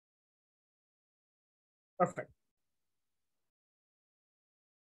Perfect.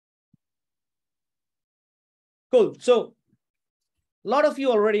 Cool. So a lot of you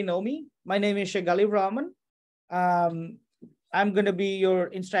already know me. My name is Sheikh Ali Rahman. Um, I'm going to be your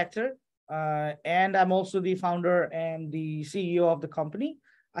instructor, and I'm also the founder and the CEO of the company.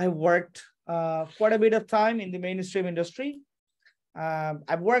 I worked quite a bit of time in the mainstream industry.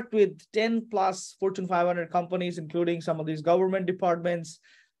 I've worked with 10 plus Fortune 500 companies, including some of these government departments,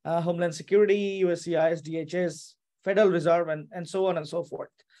 Homeland Security, USCIS, DHS, Federal Reserve, and so on and so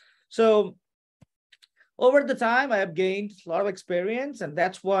forth. So over the time, I have gained a lot of experience, and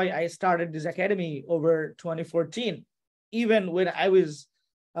that's why I started this academy over 2014, even when I was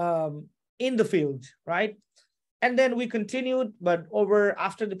in the field, right? And then we continued, but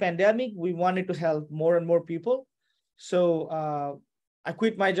after the pandemic, we wanted to help more and more people. So I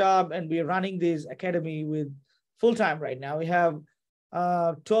quit my job, and we're running this academy with full time right now. We have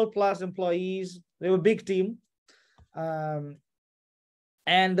 12 plus employees. We have a big team.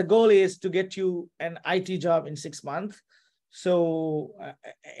 And the goal is to get you an IT job in 6 months. So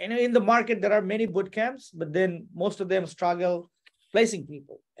in the market, there are many boot camps, but then most of them struggle placing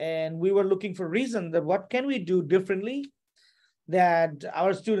people. And we were looking for reason that what can we do differently that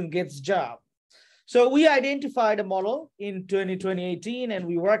our student gets job. So we identified a model in 2018, and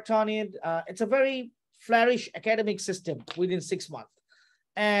we worked on it. It's a very flourish academic system within 6 months.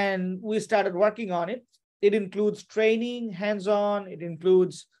 And we started working on it. It includes training, hands-on. It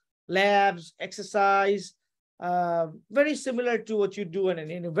includes labs, exercise, very similar to what you do in a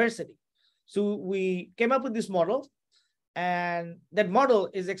university. So we came up with this model, and that model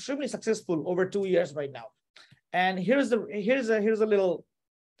is extremely successful over 2 years right now. And here's a little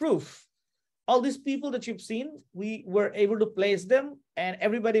proof. All these people that you've seen, we were able to place them, and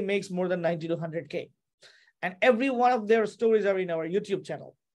everybody makes more than 90 to 100K. And every one of their stories are in our YouTube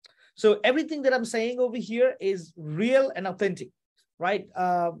channel. So everything that I'm saying over here is real and authentic, right?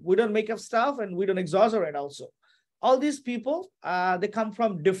 We don't make up stuff, and we don't exaggerate also. All these people, they come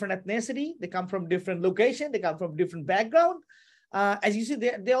from different ethnicity. They come from different location. They come from different background. As you see,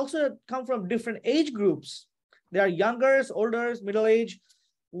 they also come from different age groups. They are youngers, olders, middle age.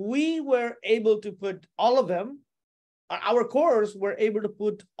 We were able to put all of them, our course were able to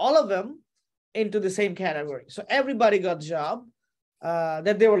put all of them into the same category. So everybody got a job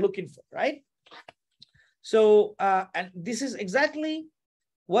that they were looking for, right? So, and this is exactly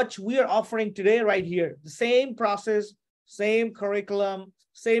what we are offering today right here. The same process, same curriculum,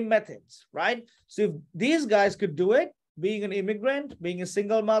 same methods, right? So if these guys could do it, being an immigrant, being a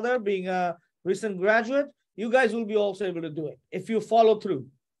single mother, being a recent graduate, you guys will be also able to do it if you follow through.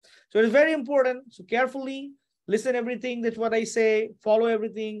 So it's very important. So carefully listen everything that's what I say, follow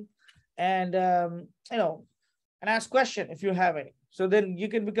everything, and and ask question if you have any. So then you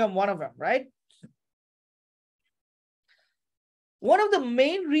can become one of them, right? One of the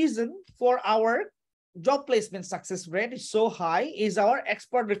main reasons for our job placement success rate is so high is our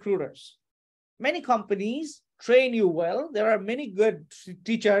expert recruiters. Many companies train you well. There are many good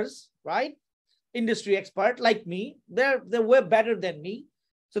teachers, right? Industry expert like me. They're way better than me.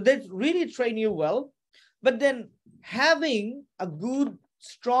 So they really train you well. But then having a good,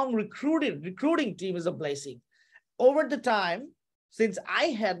 strong recruiting team is a blessing. Over the time, since I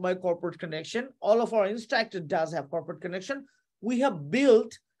had my corporate connection, all of our instructors does have corporate connection. We have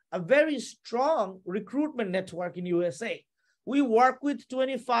built a very strong recruitment network in USA. We work with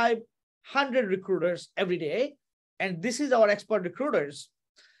 2,500 recruiters every day, and this is our expert recruiters.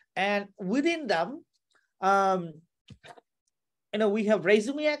 And within them, we have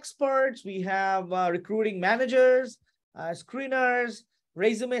resume experts, we have recruiting managers, screeners,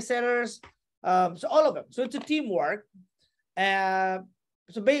 resume setters, so all of them. So it's a teamwork.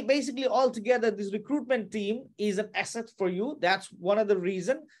 So basically, altogether, this recruitment team is an asset for you. That's one of the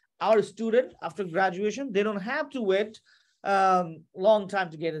reasons our student, after graduation, they don't have to wait long time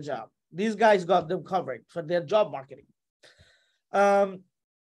to get a job. These guys got them covered for their job marketing.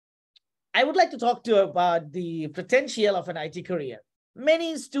 I would like to talk to you about the potential of an IT career.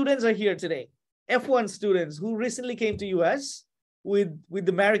 Many students are here today, F1 students who recently came to US with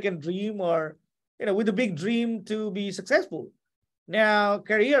the American dream, or with a big dream to be successful. Now,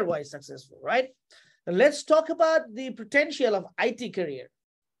 career-wise successful, right? Let's talk about the potential of IT career.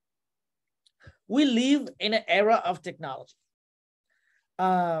 We live in an era of technology.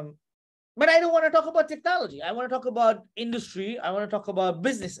 But I don't want to talk about technology. I want to talk about industry. I want to talk about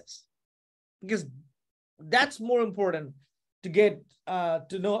businesses, because that's more important to get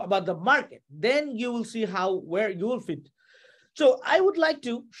to know about the market. Then you will see where you will fit. So I would like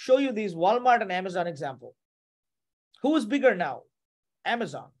to show you these Walmart and Amazon example. Who is bigger now?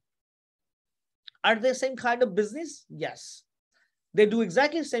 Amazon. Are they same kind of business? Yes. They do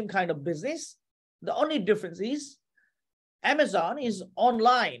exactly the same kind of business. The only difference is Amazon is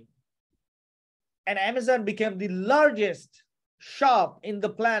online, and Amazon became the largest shop in the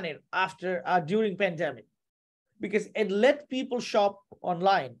planet after during pandemic, because it let people shop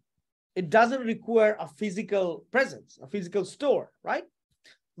online. It doesn't require a physical presence, a physical store, right?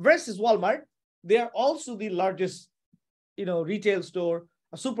 Versus Walmart, they are also the largest, retail store,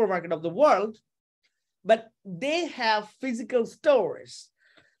 a supermarket of the world, but they have physical stores.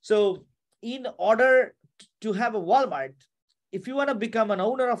 So in order to have a Walmart, if you want to become an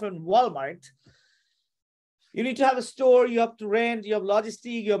owner of a Walmart, you need to have a store, you have to rent, you have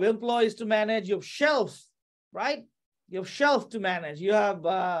logistics, you have employees to manage, you have shelf, right? You have shelf to manage, you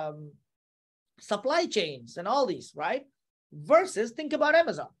have supply chains and all these, right? Versus, think about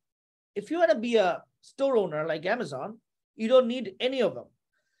Amazon. If you want to be a store owner like Amazon, you don't need any of them.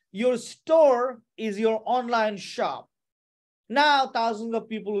 Your store is your online shop. Now, thousands of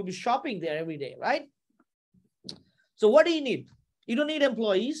people will be shopping there every day, right? So what do you need? You don't need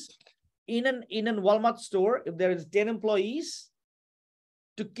employees. In a Walmart store, if there is 10 employees,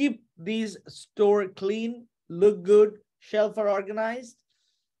 to keep these store clean, look good, shelf are organized.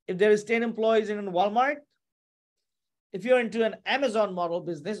 If there is 10 employees in a Walmart, if you're into an Amazon model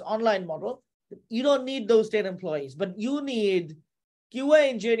business, online model, you don't need those 10 employees, but you need QA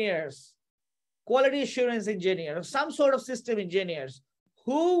engineers, quality assurance engineers, some sort of system engineers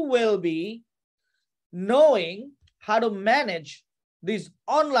who will be knowing how to manage this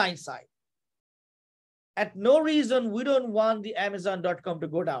online site. At no reason, we don't want the Amazon.com to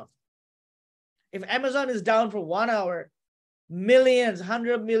go down. If Amazon is down for 1 hour, millions,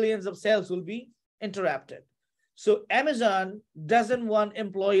 100 millions of sales will be interrupted. So Amazon doesn't want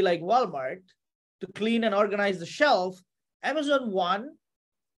employee like Walmart to clean and organize the shelf. Amazon wants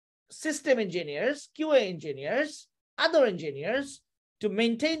system engineers, QA engineers, other engineers to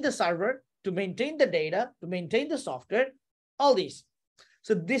maintain the server, to maintain the data, to maintain the software, all these.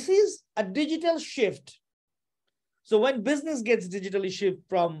 So this is a digital shift. So when business gets digitally shifted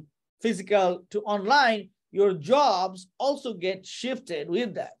from physical to online, your jobs also get shifted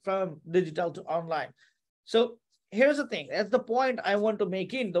with that from digital to online. So here's the thing. That's the point I want to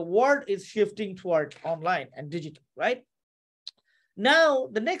make in. The world is shifting toward online and digital, right? Now,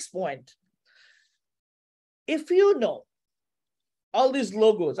 the next point. If you know all these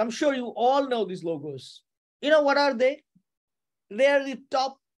logos, I'm sure you all know these logos. You know what are they? They are the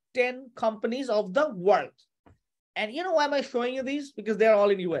top 10 companies of the world. And you know why am I showing you these? Because they're all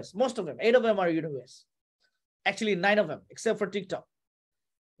in US. Most of them, 8 of them are in US. Actually, 9 of them, except for TikTok.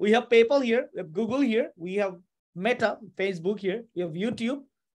 We have PayPal here, we have Google here, we have Meta, Facebook here, we have YouTube,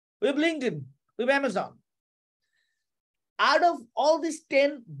 we have LinkedIn, we have Amazon. Out of all these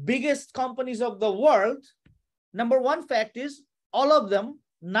 10 biggest companies of the world, number one fact is all of them,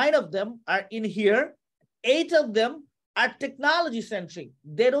 9 of them are in here. 8 of them are technology centric.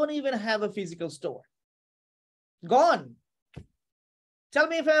 They don't even have a physical store. Gone. Tell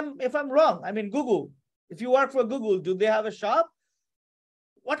me if I'm wrong. I mean, Google. If you work for Google, do they have a shop?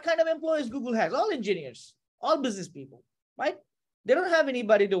 What kind of employees Google has? All engineers, all business people, right? They don't have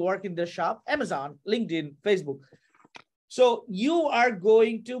anybody to work in their shop. Amazon, LinkedIn, Facebook. So you are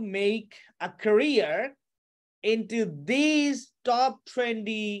going to make a career into these top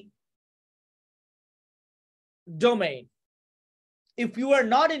trendy domain. If you are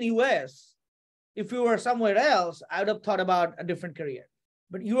not in US, if you were somewhere else, I would have thought about a different career.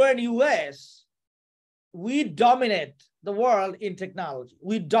 But you are in US, we dominate the world in technology.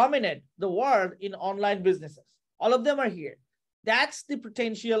 We dominate the world in online businesses. All of them are here. That's the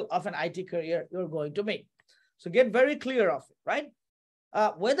potential of an IT career you're going to make. So get very clear of it, right?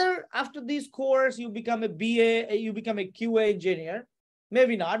 Whether after this course you become a BA, you become a QA engineer,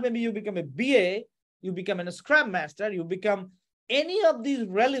 maybe not, maybe you become a BA, you become a Scrum Master, you become any of these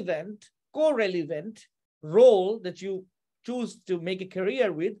relevant, co-relevant role that you choose to make a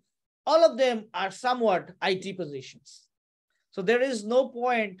career with, all of them are somewhat IT positions. So there is no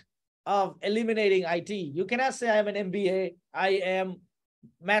point of eliminating IT. You cannot say I'm an MBA, I am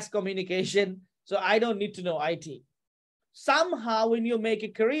mass communication, so I don't need to know IT. Somehow when you make a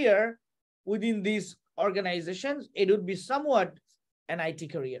career within these organizations, it would be somewhat an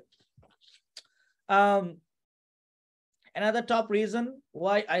IT career. Another top reason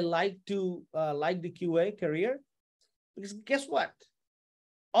why I like the QA career, because guess what?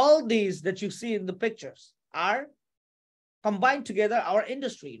 All these that you see in the pictures are combined together our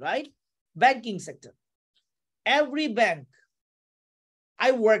industry, right? Banking sector. Every bank,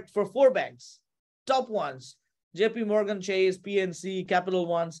 I worked for 4 banks, top ones, JP Morgan Chase, PNC, Capital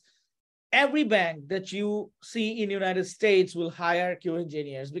Ones. Every bank that you see in the United States will hire QA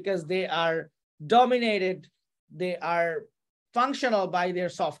engineers because they are dominated, they are functional by their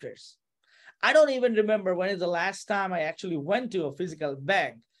softwares. I don't even remember when is the last time I actually went to a physical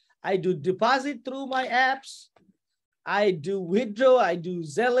bank. I do deposit through my apps. I do withdraw, I do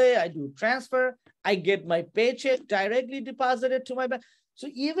Zelle, I do transfer. I get my paycheck directly deposited to my bank. So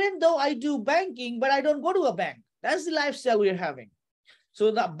even though I do banking, but I don't go to a bank. That's the lifestyle we're having. So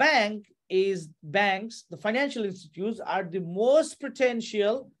the banks, the financial institutes are the most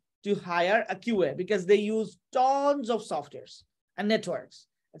potential to hire a QA because they use tons of softwares and networks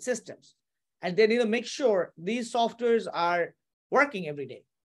and systems. And they need to make sure these softwares are working every day.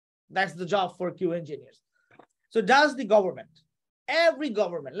 That's the job for QA engineers. So does the government, every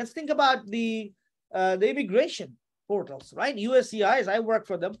government, let's think about the immigration portals, right? USCIS, I work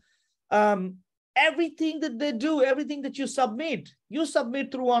for them. Everything that they do, everything that you submit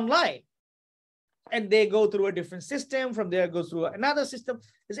through online. And they go through a different system. From there, it goes through another system.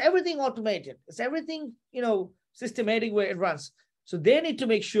 It's everything automated. It's everything, systematic where it runs. So they need to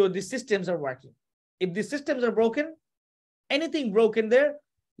make sure the systems are working. If the systems are broken, anything broken there,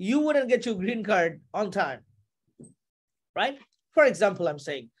 you wouldn't get your green card on time. Right? For example, I'm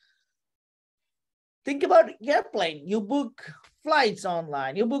saying, think about airplane. You book flights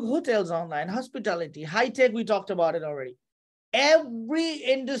online, you book hotels online, hospitality, high tech, we talked about it already. Every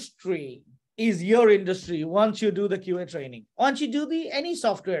industry is your industry once you do the QA training, once you do any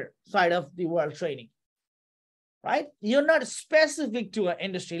software side of the world training, right? You're not specific to an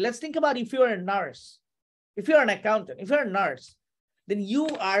industry. Let's think about if you're a nurse, if you're an accountant, if you're a nurse, then you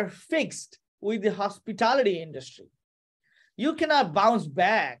are fixed with the hospitality industry. You cannot bounce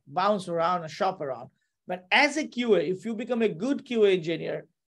around and shop around. But as a QA, if you become a good QA engineer,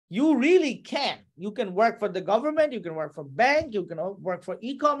 you really can. You can work for the government, you can work for bank, you can work for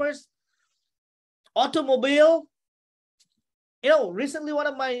e-commerce, automobile. Recently one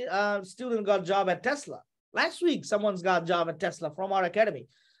of my students got a job at Tesla. Last week, someone's got a job at Tesla from our academy.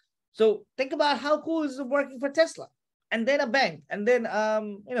 So think about how cool is it working for Tesla, and then a bank, and then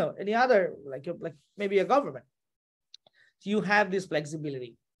any other like maybe a government. You have this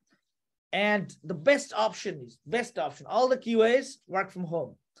flexibility. And the best option. All the QAs work from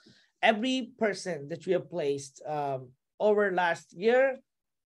home. Every person that we have placed over last year,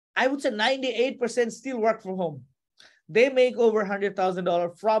 I would say 98% still work from home. They make over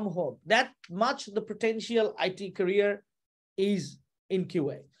 $100,000 from home. That much the potential IT career is in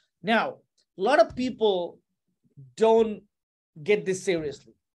QA. Now, a lot of people don't get this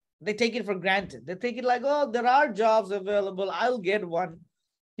seriously. They take it for granted. They take it like, oh, there are jobs available. I'll get one.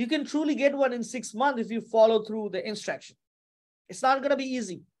 You can truly get one in 6 months if you follow through the instruction. It's not going to be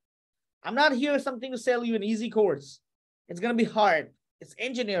easy. I'm not here something to sell you an easy course. It's going to be hard. It's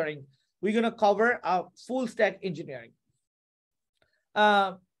engineering. We're going to cover full stack engineering.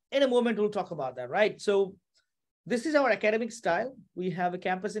 In a moment, we'll talk about that, right? So this is our academic style. We have a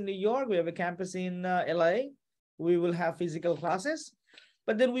campus in New York. We have a campus in LA. We will have physical classes.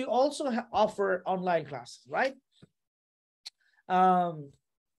 But then we also offer online classes, right? A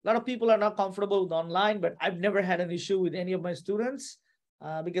lot of people are not comfortable with online, but I've never had an issue with any of my students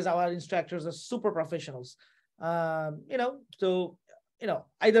because our instructors are super professionals. Either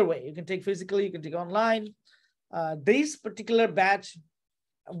way, you can take physically, you can take online. This particular batch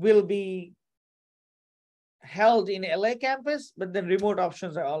will be held in LA campus, but then remote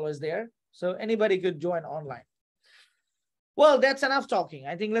options are always there. So anybody could join online. Well, that's enough talking.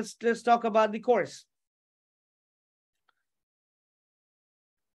 I think let's talk about the course.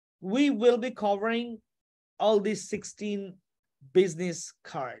 We will be covering all these 16 business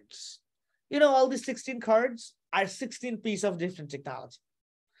cards. All these 16 cards are 16 pieces of different technology.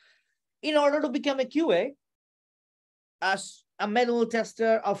 In order to become a QA, as a manual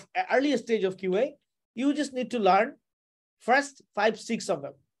tester of earliest stage of QA, you just need to learn first 5, 6 of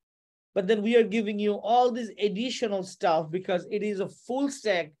them. But then we are giving you all this additional stuff because it is a full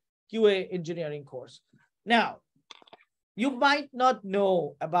stack QA engineering course. Now, you might not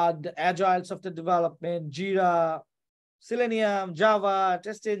know about the agile software development, Jira, Selenium, Java,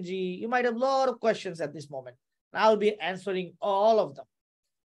 TestNG. You might have a lot of questions at this moment. I'll be answering all of them.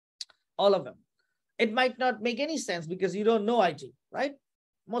 All of them. It might not make any sense because you don't know IT, right?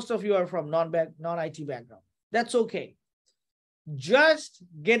 Most of you are from non-IT background. That's okay. Just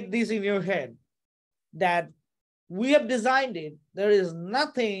get this in your head that we have designed it. There is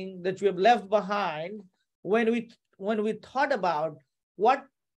nothing that we have left behind when we thought about what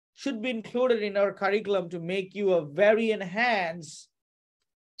should be included in our curriculum to make you a very enhanced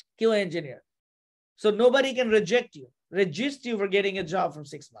QA engineer. So nobody can resist you for getting a job from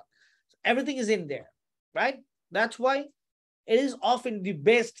 6 months. Everything is in there, right? That's why it is often the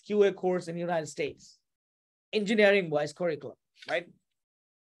best QA course in the United States, engineering-wise curriculum, right?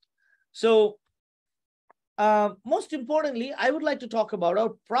 So most importantly, I would like to talk about our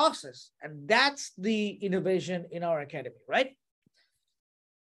process, and that's the innovation in our academy, right?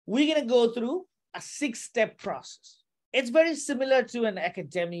 We're going to go through a 6-step process. It's very similar to an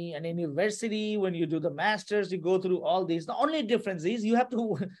academy, an university. When you do the master's, you go through all these. The only difference is you have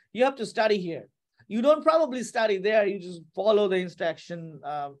to study here. You don't probably study there. You just follow the instruction,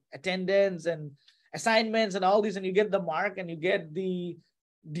 attendance and assignments and all these, and you get the mark and you get the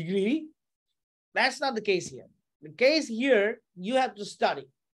degree. That's not the case here. The case here, you have to study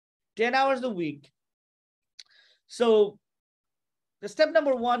 10 hours a week. So the step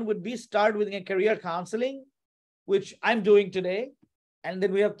number 1 would be start with a career counseling, which I'm doing today. And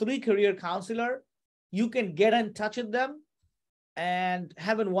then we have 3 career counselor. You can get in touch with them and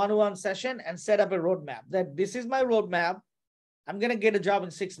have a one-on-one session and set up a roadmap that this is my roadmap. I'm going to get a job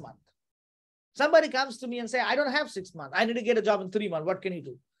in 6 months. Somebody comes to me and say, I don't have 6 months. I need to get a job in 3 months. What can you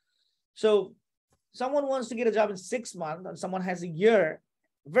do? So someone wants to get a job in 6 months and someone has a year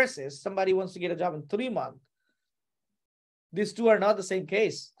versus somebody wants to get a job in 3 months. These two are not the same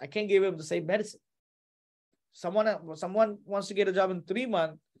case. I can't give him the same medicine. Someone wants to get a job in 3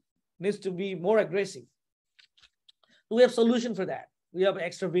 months needs to be more aggressive. We have solution for that. We have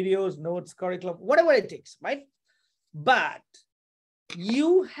extra videos, notes, curriculum, whatever it takes, right? But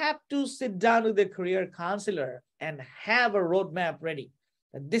you have to sit down with the career counselor and have a roadmap ready.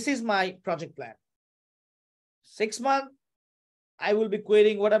 This is my project plan. 6 months, I will be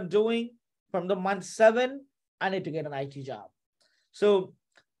quitting what I'm doing. From the month 7, I need to get an IT job. So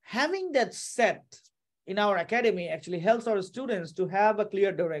having that set in our academy actually helps our students to have a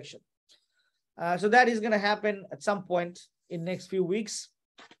clear direction. So that is going to happen at some point in next few weeks.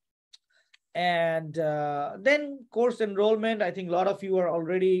 And then course enrollment, I think a lot of you are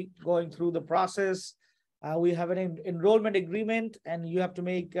already going through the process. We have an enrollment agreement and you have to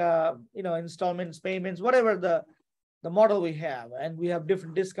make installments, payments, whatever the model we have. And we have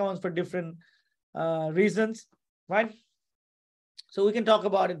different discounts for different reasons, right? So we can talk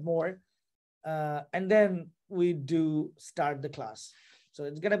about it more. And then we do start the class. So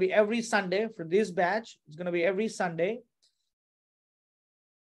it's going to be every Sunday for this batch. It's going to be every Sunday,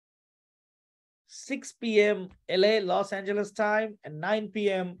 6 p.m. LA, Los Angeles time, and 9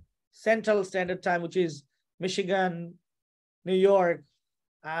 p.m. Central Standard Time, which is Michigan, New York,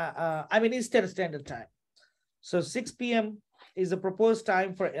 Eastern Standard Time. So 6 p.m. is the proposed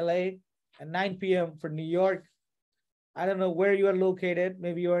time for LA and 9 p.m. for New York. I don't know where you are located.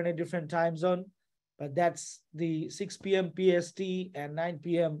 Maybe you are in a different time zone, but that's the 6 p.m. PST and 9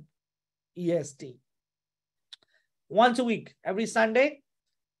 p.m. EST. Once a week, every Sunday,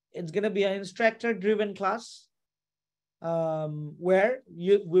 it's going to be an instructor-driven class where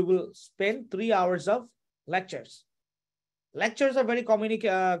we will spend 3 hours of lectures. Lectures are very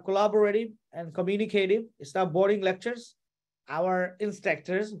collaborative and communicative. It's not boring lectures. Our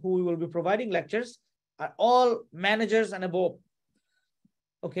instructors who will be providing lectures are all managers and above.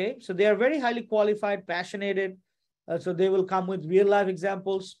 Okay, so they are very highly qualified, passionate. So they will come with real life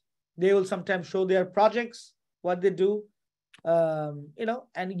examples. They will sometimes show their projects, what they do,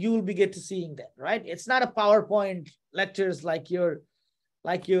 and you will be get to seeing that, right? It's not a PowerPoint lectures like your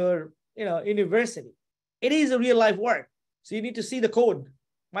university. It is a real life work. So you need to see the code,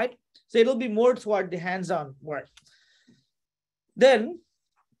 right? So it'll be more toward the hands-on work. Then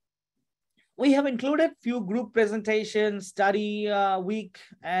we have included few group presentations, study week,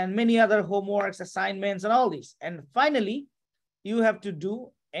 and many other homeworks, assignments, and all these. And finally, you have to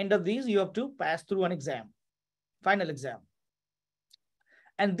do, end of these, you have to pass through an exam, final exam.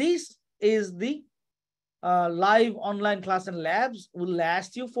 And this is the live online class and labs will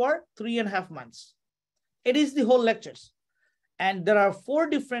last you for 3.5 months. It is the whole lectures. And there are 4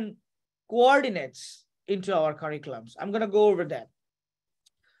 different coordinates into our curriculums. I'm going to go over that.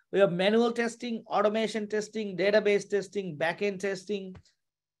 We have manual testing, automation testing, database testing, backend testing,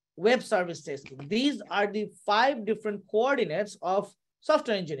 web service testing. These are the 5 different coordinates of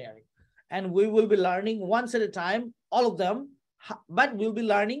software engineering. And we will be learning once at a time, all of them, but we'll be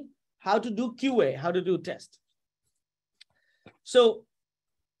learning how to do QA, how to do test. So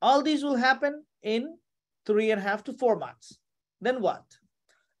all these will happen in 3.5 to 4 months. Then what?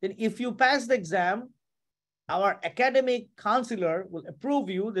 Then if you pass the exam, our academic counselor will approve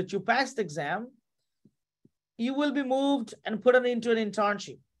you that you passed the exam. You will be moved and put into an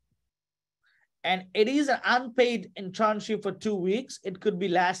internship. And it is an unpaid internship for 2 weeks. It could be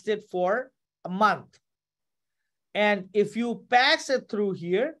lasted for a month. And if you pass it through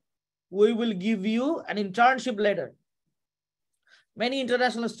here, we will give you an internship letter. Many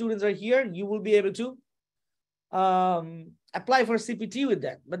international students are here. You will be able to apply for CPT with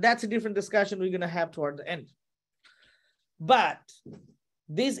that. But that's a different discussion we're going to have toward the end. But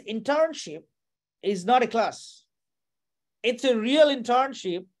this internship is not a class. It's a real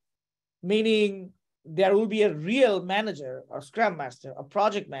internship, meaning there will be a real manager or scrum master, a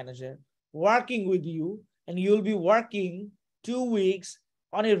project manager working with you, and you'll be working 2 weeks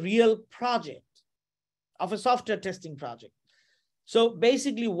on a real project of a software testing project. So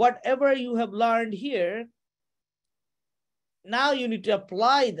basically, whatever you have learned here, now you need to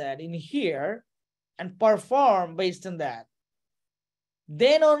apply that in here and perform based on that.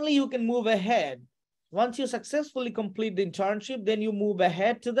 Then only you can move ahead. Once you successfully complete the internship, then you move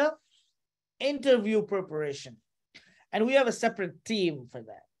ahead to the interview preparation. And we have a separate team for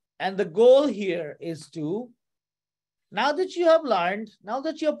that. And the goal here is to, now that you have learned, now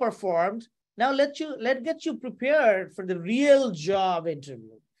that you have performed, now let's get you prepared for the real job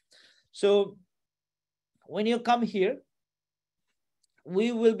interview. So when you come here,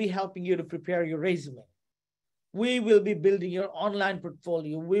 we will be helping you to prepare your resume. We will be building your online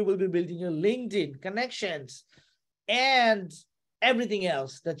portfolio. We will be building your LinkedIn connections and everything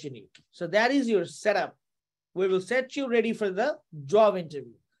else that you need. So that is your setup. We will set you ready for the job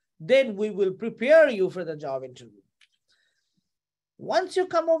interview. Then we will prepare you for the job interview. Once you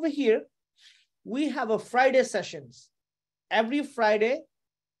come over here, we have a Friday sessions. Every Friday,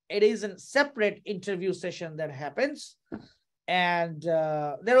 it is a separate interview session that happens. And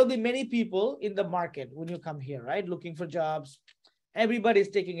there will be many people in the market when you come here, right? Looking for jobs. Everybody's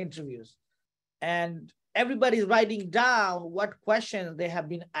taking interviews. And everybody's writing down what questions they have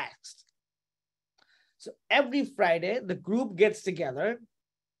been asked. So every Friday, the group gets together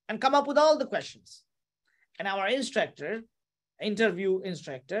and come up with all the questions. And our instructor, interview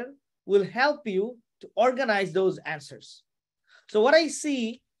instructor, will help you to organize those answers. So what I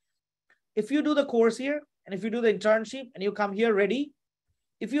see, if you do the course here, and if you do the internship and you come here ready,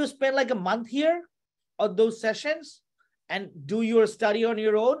 if you spend like a month here on those sessions and do your study on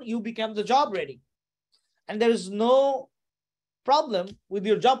your own, you become the job ready. And there is no problem with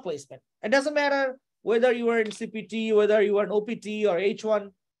your job placement. It doesn't matter whether you are in CPT, whether you are in OPT or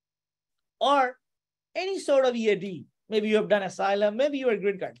H1 or any sort of EAD. Maybe you have done asylum, maybe you are a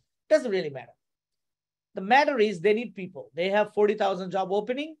green card. Doesn't really matter. The matter is they need people. They have 40,000 job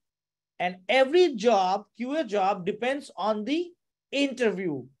opening. And every job, QA job, depends on the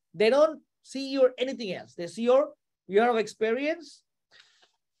interview. They don't see your anything else. They see your year of experience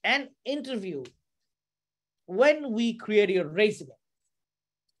and interview. When we create your resume,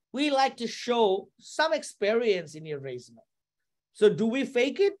 we like to show some experience in your resume. So do we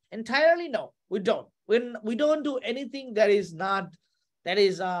fake it entirely? No, we don't. We don't do anything that is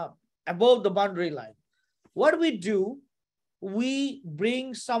above the boundary line. What we do, we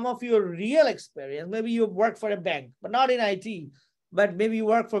bring some of your real experience. Maybe you work for a bank, but not in IT, but maybe you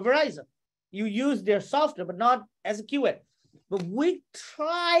work for Verizon. You use their software, but not as a QA. But we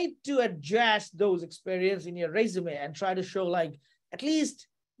try to adjust those experience in your resume and try to show like, at least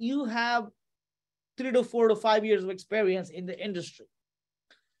you have 3 to 4 to 5 years of experience in the industry.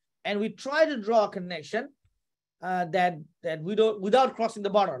 And we try to draw a connection that we don't, without crossing the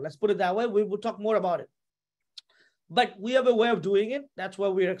border. Let's put it that way. We will talk more about it. But we have a way of doing it. That's why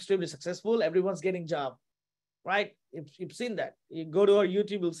we're extremely successful. Everyone's getting job, right? You've seen that. You go to our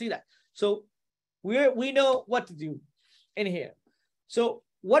YouTube, you'll see that. So we know what to do in here. So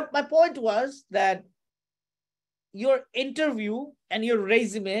what my point was that your interview and your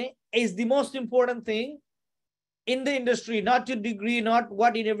resume is the most important thing in the industry, not your degree, not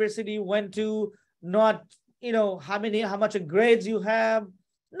what university you went to, not how much grades you have.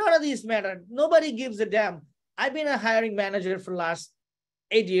 None of these matter. Nobody gives a damn. I've been a hiring manager for the last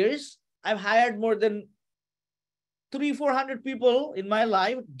 8 years. I've hired more than 300-400 people in my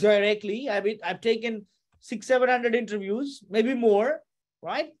life directly. I've taken 600-700 interviews, maybe more,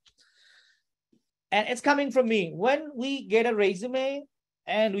 right? And it's coming from me. When we get a resume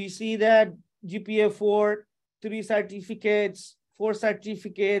and we see that GPA 4, 3 certificates, 4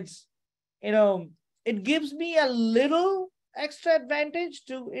 certificates, it gives me a little extra advantage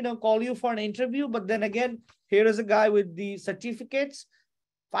to call you for an interview. But then again, here is a guy with the certificates,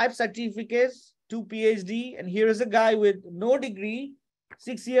 5 certificates, 2 PhD, and here is a guy with no degree,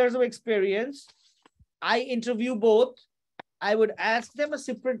 6 years of experience. I interview both. I would ask them a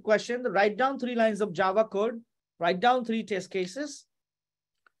separate question, write down 3 lines of Java code, write down 3 test cases.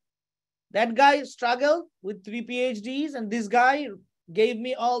 That guy struggled with 3 PhDs and this guy gave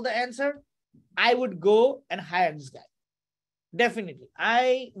me all the answer. I would go and hire this guy. Definitely.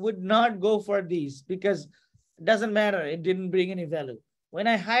 I would not go for these because it doesn't matter. It didn't bring any value. When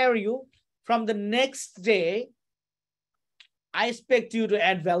I hire you, from the next day, I expect you to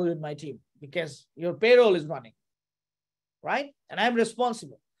add value in my team because your payroll is running, right? And I'm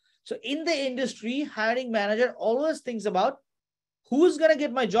responsible. So in the industry, hiring manager always thinks about who's going to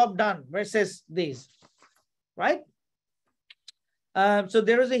get my job done versus these, right? So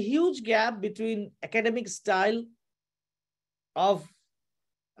there is a huge gap between academic style of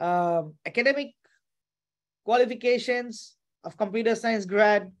academic qualifications of computer science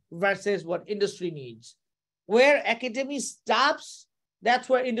grad versus what industry needs. Where academy stops, that's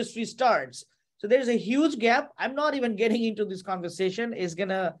where industry starts. So there's a huge gap. I'm not even getting into this conversation.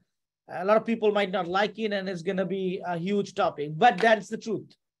 A lot of people might not like it, and it's gonna be a huge topic, but that's the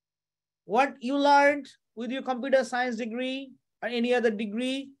truth. What you learned with your computer science degree or any other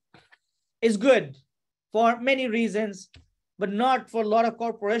degree is good for many reasons, but not for a lot of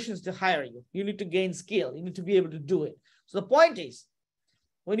corporations to hire you. You need to gain skill. You need to be able to do it. So the point is,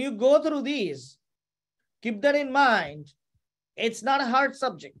 when you go through these, keep that in mind. It's not a hard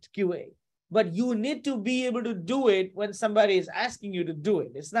subject, QA, but you need to be able to do it when somebody is asking you to do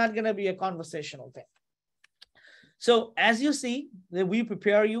it. It's not going to be a conversational thing. So as you see, that we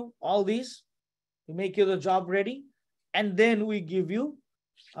prepare you all these, we make you the job ready, and then we give you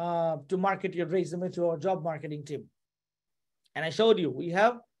to market your resume to our job marketing team. And I showed you, we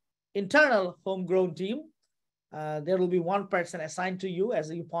have internal homegrown team. There will be one person assigned to you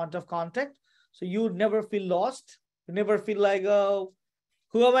as a point of contact. So you never feel lost. You never feel like, oh,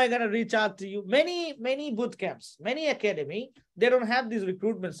 who am I going to reach out to you? Many boot camps, many academy, they don't have this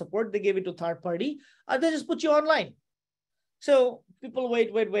recruitment support. They give it to third party, or they just put you online. So people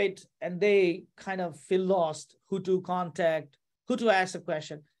wait, and they kind of feel lost who to contact, who to ask a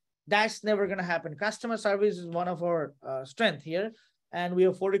question. That's never going to happen. Customer service is one of our strength here. And we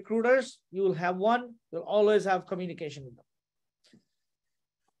have 4 recruiters. You will have one. You'll always have communication with them.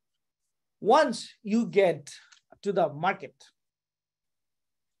 Once you get to the market,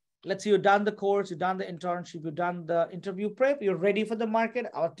 let's say you've done the course, you've done the internship, you've done the interview prep, you're ready for the market.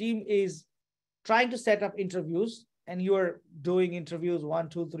 Our team is trying to set up interviews, and you're doing interviews 1,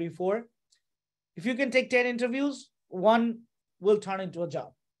 2, 3, 4. If you can take 10 interviews, one will turn into a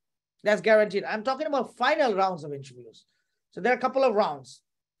job. That's guaranteed. I'm talking about final rounds of interviews. So there are a couple of rounds.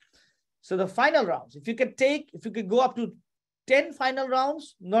 So the final rounds, if you could go up to 10 final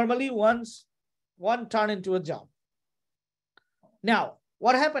rounds, normally one turn into a job. Now,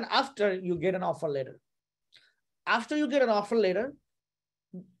 what happened after you get an offer letter? After you get an offer letter,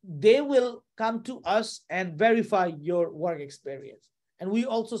 they will come to us and verify your work experience. And we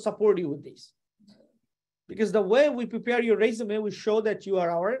also support you with this. Because the way we prepare your resume, we show that you are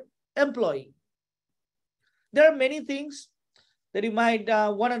our employee. There are many things that you might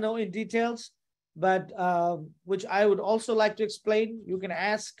want to know in details, but which I would also like to explain. You can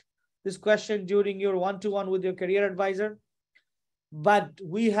ask this question during your one-to-one with your career advisor. But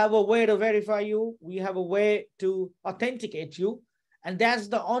we have a way to verify you. We have a way to authenticate you. And that's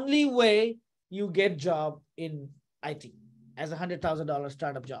the only way you get job in IT as a $100,000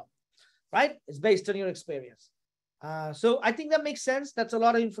 startup job, right? It's based on your experience. So I think that makes sense. That's a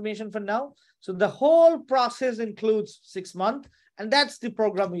lot of information for now. So the whole process includes 6 months, and that's the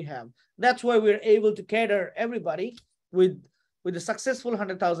program we have. That's why we're able to cater everybody with a successful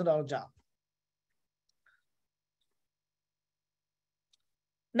 $100,000 job.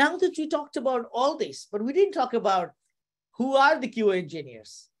 Now that we talked about all this, but we didn't talk about who are the QA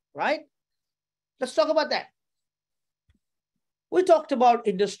engineers, right? Let's talk about that. We talked about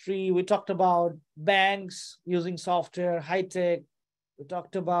industry. We talked about banks using software, high tech. We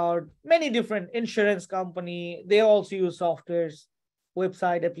talked about many different insurance company. They also use softwares,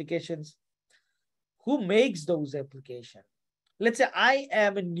 website applications. Who makes those applications? Let's say I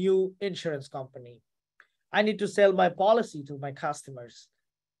am a new insurance company. I need to sell my policy to my customers.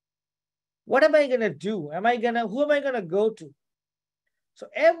 What am I going to do? Who am I going to go to? So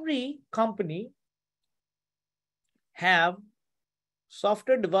every company have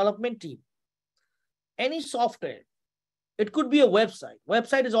software development team. Any software, it could be a website.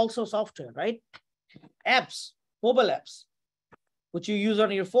 Website is also software, right? Apps, mobile apps, which you use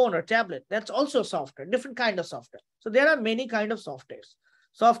on your phone or tablet, that's also software, different kind of software. So there are many kind of softwares.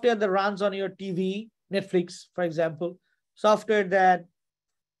 Software that runs on your TV, Netflix, for example. Software that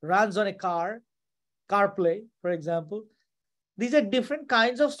runs on a car, CarPlay, for example. These are different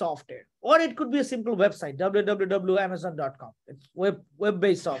kinds of software. Or it could be a simple website, www.amazon.com. It's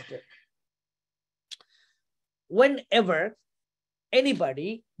web-based software. Whenever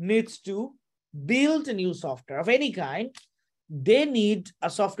anybody needs to build a new software of any kind, they need a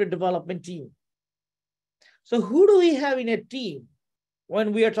software development team. So who do we have in a team?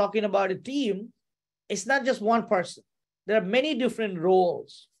 When we are talking about a team, it's not just one person. There are many different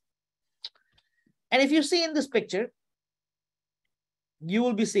roles. And if you see in this picture, you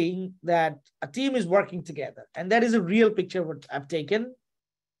will be seeing that a team is working together. And that is a real picture what I've taken,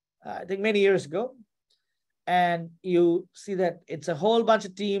 I think many years ago. And you see that it's a whole bunch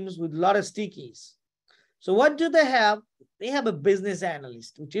of teams with a lot of stickies. So what do they have? They have a business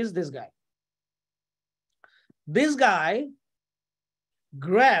analyst, which is this guy. This guy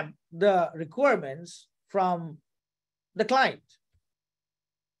grabbed the requirements from the client,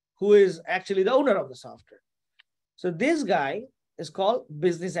 who is actually the owner of the software. So this guy is called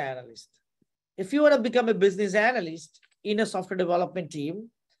business analyst. If you want to become a business analyst in a software development team,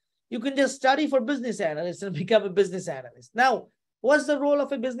 you can just study for business analyst and become a business analyst. Now, what's the role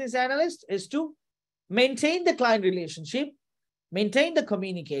of a business analyst? Is to maintain the client relationship, maintain the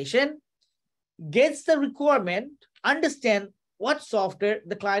communication, gets the requirement, understand what software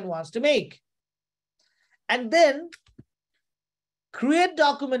the client wants to make, and then create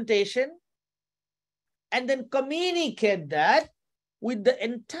documentation and then communicate that with the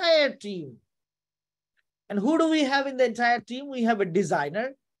entire team. And who do we have in the entire team? We have a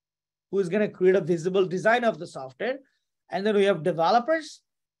designer who is going to create a visible design of the software. And then we have developers.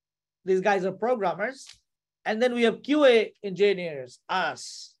 These guys are programmers. And then we have QA engineers,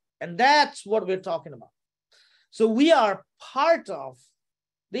 us. And that's what we're talking about. So we are part of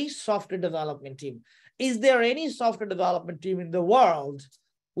the software development team. Is there any software development team in the world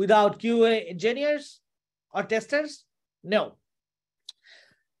without QA engineers or testers? No.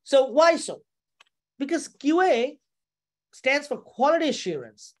 So why so? Because QA stands for quality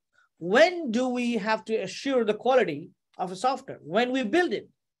assurance. When do we have to assure the quality of a software? When we build it.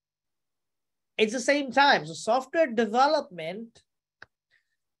 It's the same time. So software development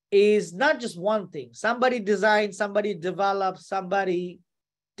is not just one thing. Somebody designs, somebody develops, somebody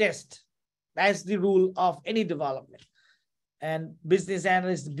tests. That's the rule of any development. And business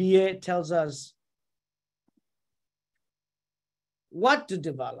analyst BA tells us what to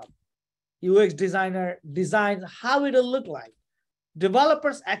develop. UX designer designs how it'll look like.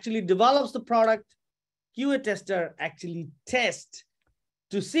 Developers actually develops the product. QA tester actually tests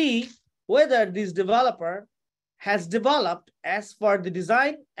to see whether this developer has developed as per the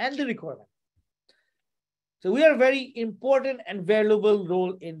design and the requirement. So we are a very important and valuable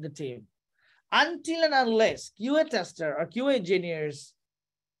role in the team. Until and unless QA tester or QA engineers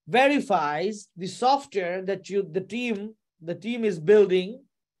verifies the software that the team is building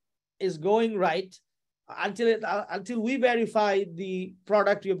is going right, until we verify the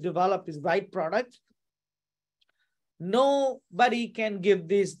product you have developed is right product, nobody can give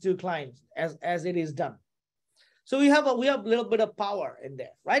this to clients as it is done. So we have a little bit of power in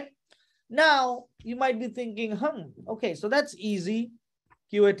there, right? Now you might be thinking, okay, so that's easy,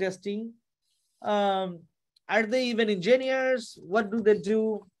 QA testing. Are they even engineers? What do they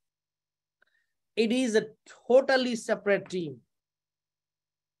do? It is a totally separate team.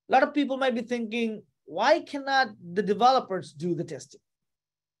 A lot of people might be thinking, why cannot the developers do the testing?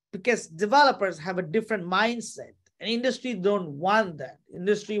 Because developers have a different mindset, and industry don't want that.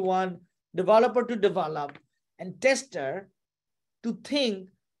 Industry want developer to develop and tester to think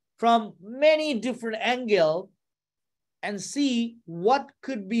from many different angles and see what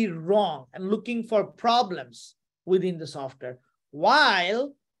could be wrong and looking for problems within the software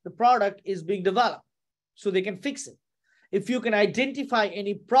while the product is being developed so they can fix it. If you can identify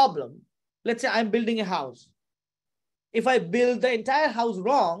any problem, let's say I'm building a house. If I build the entire house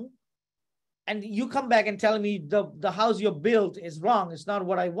wrong and you come back and tell me the house you built is wrong, it's not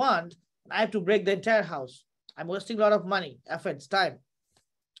what I want, I have to break the entire house. I'm wasting a lot of money, efforts, time.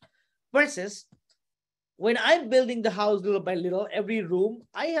 Versus when I'm building the house little by little, every room,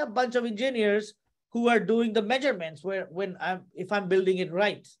 I have a bunch of engineers who are doing the measurements if I'm building it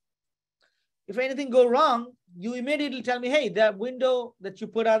right. If anything go wrong, you immediately tell me, hey, that window that you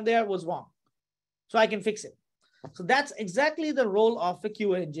put on there was wrong. So I can fix it. So that's exactly the role of a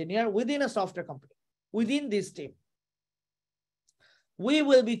QA engineer within a software company, within this team. We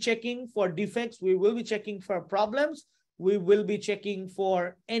will be checking for defects. We will be checking for problems. We will be checking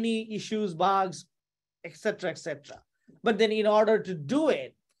for any issues, bugs, etc., etc. But then in order to do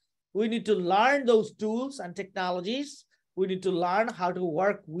it, we need to learn those tools and technologies. We need to learn how to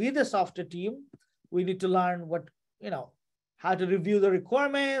work with the software team. We need to learn how to review the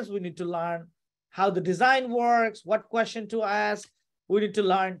requirements. We need to learn how the design works, what question to ask. We need to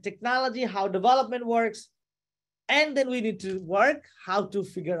learn technology, how development works. And then we need to work how to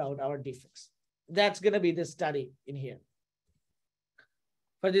figure out our defects. That's going to be the study in here.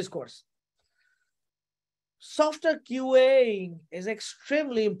 for this course. Software QA is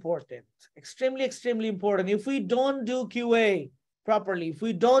extremely important, extremely important. If we don't do QA properly, if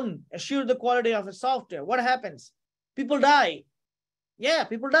we don't assure the quality of a software, what happens? People die. Yeah,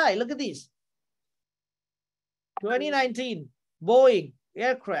 people die. Look at this. 2019, Boeing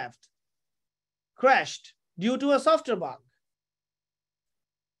aircraft crashed due to a software bug.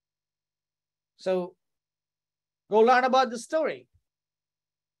 So go learn about the story.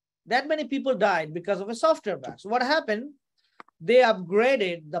 That many people died because of a software bug. So what happened? They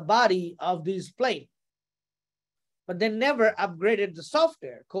upgraded the body of this plane, but they never upgraded the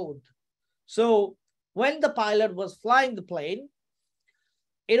software code. So when the pilot was flying the plane,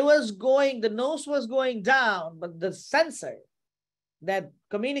 it was going, the nose was going down, but the sensor that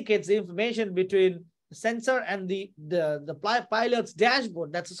communicates the information between the sensor and the pilot's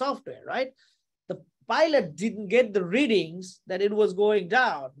dashboard, that's a software, right? The pilot didn't get the readings that it was going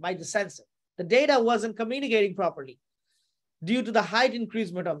down by the sensor. The data wasn't communicating properly due to the height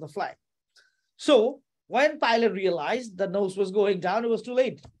increasement of the flight. So when pilot realized the nose was going down, it was too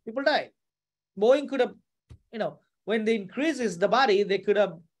late. People died. Boeing could have, when they increases the body, they could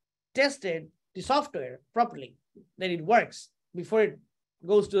have tested the software properly, that it works before it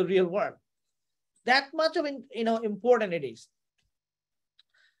goes to the real world. That much of important it is.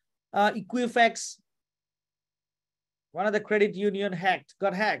 Equifax, one of the credit union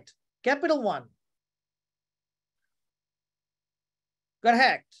got hacked. Capital One got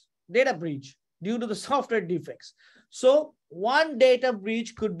hacked. Data breach due to the software defects. So one data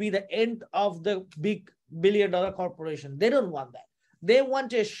breach could be the end of the big billion-dollar corporation. They don't want that. They want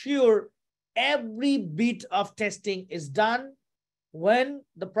to assure every bit of testing is done when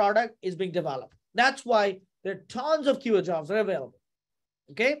the product is being developed. That's why there are tons of QA jobs that are available.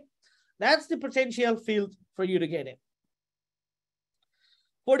 Okay, that's the potential field for you to get in.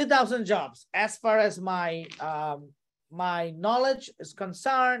 40,000 jobs. As far as my my knowledge is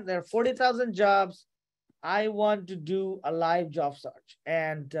concerned, there are 40,000 jobs. I want to do a live job search.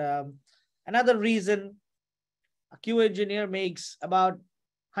 And another reason, a QA engineer makes about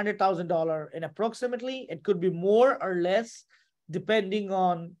 $100,000 in approximately. It could be more or less depending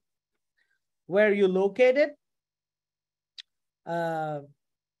on where you're located. There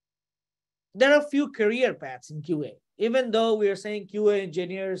are a few career paths in QA, even though we are saying QA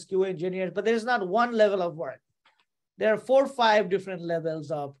engineers, but there's not one level of work. There are 4 or 5 different levels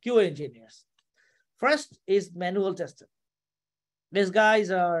of QA engineers. First is manual tester. These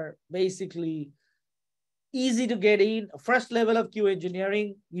guys are basically easy to get in. First level of QA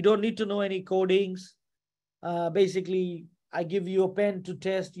engineering, you don't need to know any codings. Basically, I give you a pen to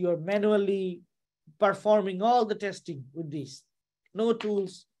test. You're manually performing all the testing with this. No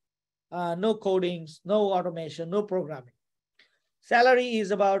tools, no codings, no automation, no programming. Salary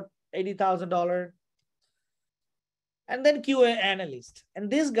is about $80,000. And then QA analyst. And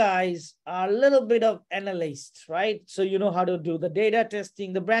these guys are a little bit of analysts, right? So you know how to do the data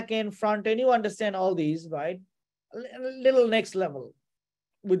testing, the back end, front end, you understand all these, right? A little next level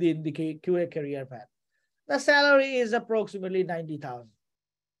within the QA career path. The salary is approximately $90,000.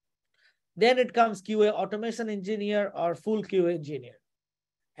 Then it comes QA automation engineer or full QA engineer.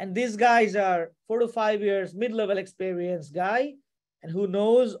 And these guys are 4 to 5 years mid-level experience guy and who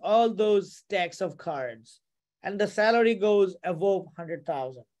knows all those stacks of cards. And the salary goes above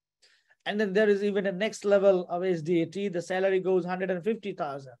 100,000. And then there is even a next level of SDAT. The salary goes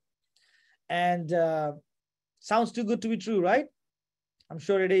 150,000. And sounds too good to be true, right? I'm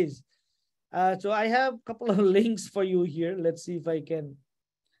sure it is. So I have a couple of links for you here. Let's see if I can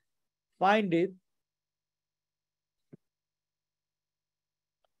find it.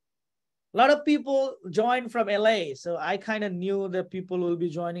 A lot of people join from LA. So I kind of knew that people will be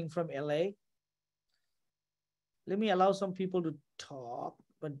joining from LA. Let me allow some people to talk,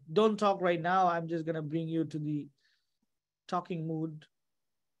 but don't talk right now. I'm just going to bring you to the talking mood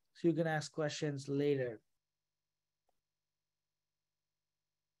so you can ask questions later.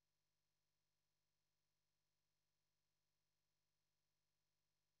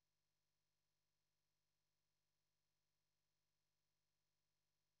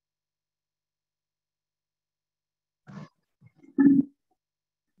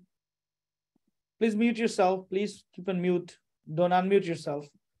 Please mute yourself. Please keep on mute. Don't unmute yourself.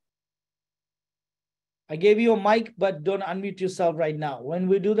 I gave you a mic, but don't unmute yourself right now. When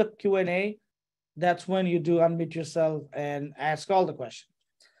we do the Q&A, that's when you do unmute yourself and ask all the questions.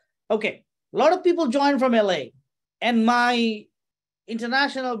 Okay, a lot of people join from LA. And my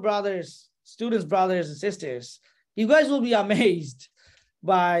international brothers, students, brothers and sisters, you guys will be amazed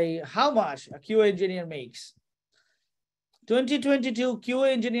by how much a QA engineer makes. 2022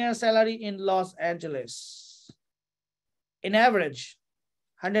 QA engineer salary in Los Angeles. In average,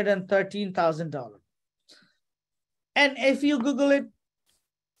 $113,000. And if you Google it,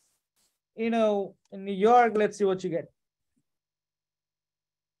 in New York, let's see what you get.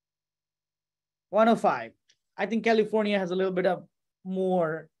 105. I think California has a little bit of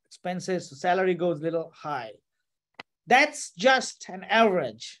more expenses, so salary goes a little high. That's just an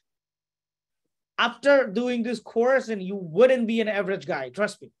average. After doing this course, and you wouldn't be an average guy,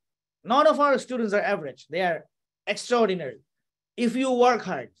 trust me. None of our students are average. They are extraordinary if you work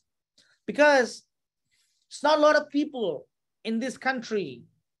hard. Because it's not a lot of people in this country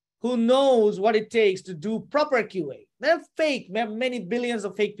who knows what it takes to do proper QA. They're fake. We have many billions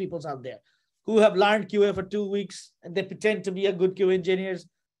of fake people out there who have learned QA for 2 weeks and they pretend to be a good QA engineers.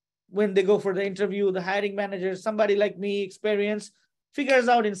 When they go for the interview, the hiring manager, somebody like me, experienced, figures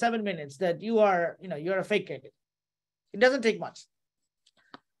out in 7 minutes that you're a fake candidate. It doesn't take much.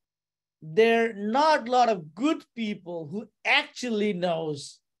 There are not a lot of good people who actually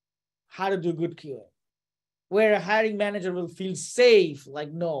knows how to do good QA, where a hiring manager will feel safe,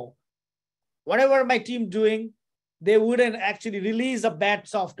 like, no, whatever my team doing, they wouldn't actually release a bad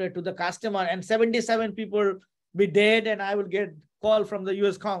software to the customer and 77 people be dead and I will get call from the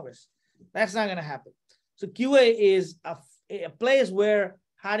US Congress. That's not going to happen. So QA is a place where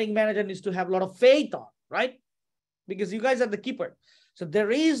hiring manager needs to have a lot of faith on, right? Because you guys are the keeper. So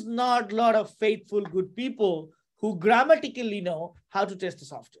there is not a lot of faithful, good people who grammatically know how to test the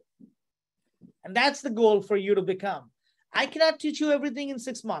software. And that's the goal for you to become. I cannot teach you everything in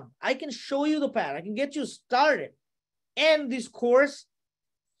 6 months. I can show you the path. I can get you started. And this course,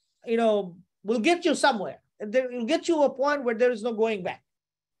 will get you somewhere. It will get you a point where there is no going back.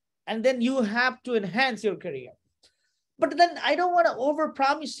 And then you have to enhance your career. But then I don't want to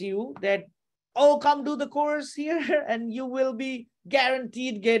overpromise you that, oh, come do the course here and you will be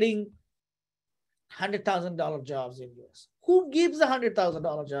guaranteed getting $100,000 jobs in US. Who gives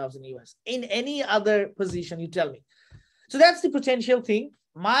 $100,000 jobs in US? In any other position, you tell me. So that's the potential thing.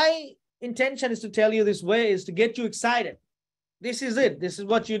 My intention is to tell you this way, is to get you excited. This is it. This is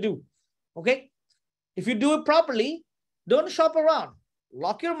what you do. Okay? If you do it properly, don't shop around.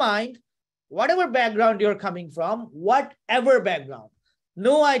 Lock your mind. Whatever background you're coming from, whatever background,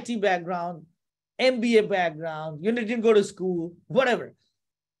 no IT background, MBA background, you didn't go to school, whatever,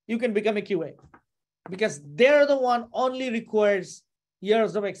 you can become a QA because they're the one only requires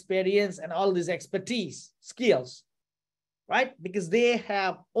years of experience and all this expertise, skills, right? Because they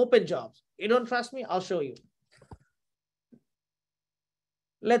have open jobs. You don't trust me? I'll show you.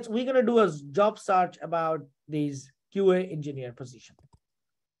 We're going to do a job search about these QA engineer position.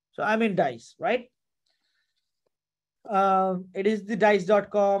 So I'm in DICE, right? It is the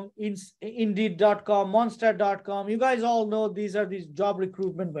dice.com, indeed.com, monster.com. You guys all know these are these job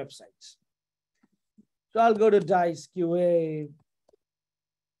recruitment websites. So I'll go to DICE QA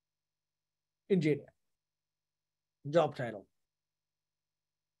engineer, job title.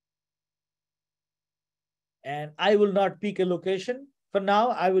 And I will not pick a location. For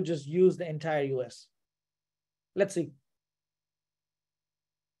now, I would just use the entire US. Let's see.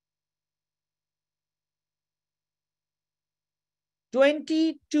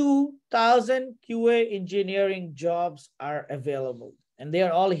 22,000 QA engineering jobs are available. And they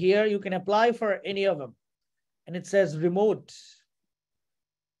are all here. You can apply for any of them. And it says remote,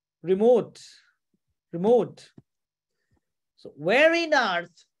 remote, remote. So where in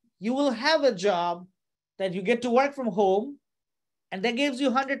earth you will have a job that you get to work from home and that gives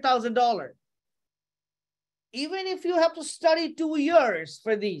you $100,000. Even if you have to study 2 years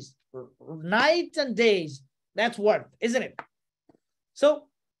for these, nights and days, that's worth, isn't it? So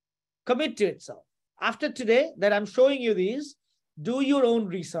commit to it. So after today that I'm showing you these, do your own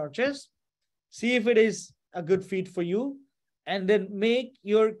researches, see if it is a good fit for you, and then make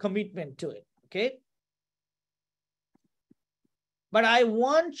your commitment to it, okay? But I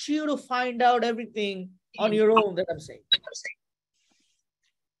want you to find out everything on your own that I'm saying.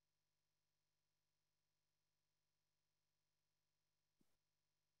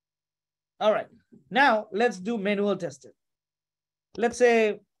 All right, now let's do manual testing. Let's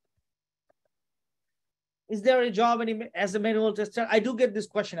say, is there a job as a manual tester? I do get this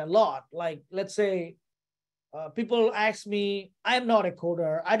question a lot. Like, let's say people ask me, I'm not a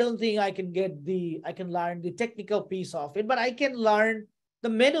coder. I don't think I can learn the technical piece of it, but I can learn the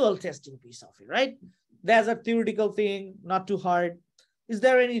manual testing piece of it, right? There's a theoretical thing, not too hard. Is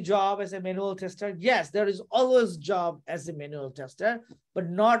there any job as a manual tester? Yes, there is always job as a manual tester, but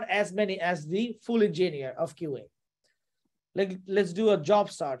not as many as the full engineer of QA. Let's do a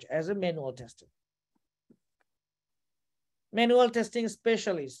job search as a manual tester. Manual testing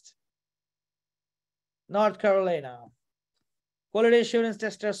specialist, North Carolina. Quality assurance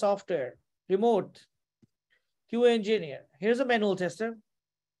tester software, remote. QA engineer. Here's a manual tester.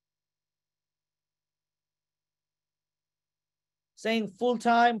 Saying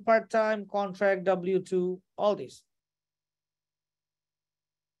full-time, part-time, contract, W-2, all these.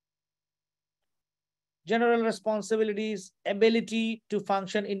 General responsibilities, ability to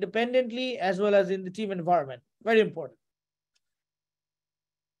function independently as well as in the team environment. Very important.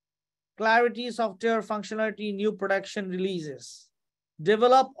 Clarity, software functionality, new production releases.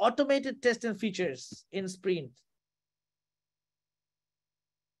 Develop automated test and features in sprint.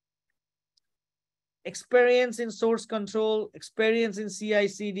 Experience in source control, experience in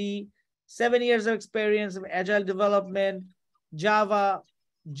CI/CD, 7 years of experience of agile development, Java,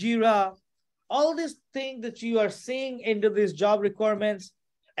 Jira, all these things that you are seeing into these job requirements,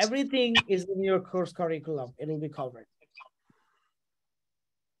 everything is in your course curriculum. It'll be covered.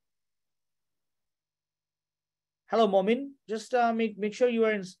 Hello, Momin. Just make sure you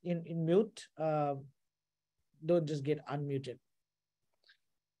are in mute. Don't just get unmuted.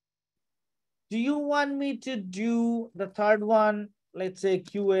 Do you want me to do the third one? Let's say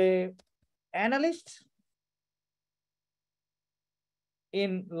QA analyst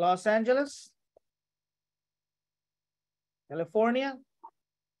in Los Angeles, California.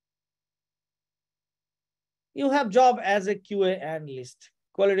 You have job as a QA analyst,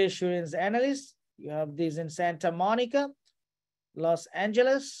 quality assurance analyst. You have these in Santa Monica, Los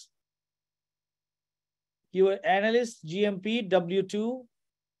Angeles, QA analyst, GMP, W2,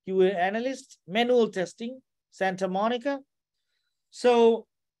 QA analyst, manual testing, Santa Monica. So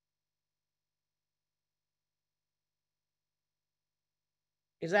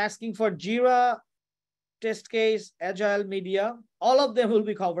is asking for Jira, test case, agile media. All of them will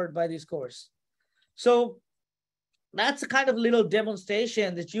be covered by this course. So that's a kind of little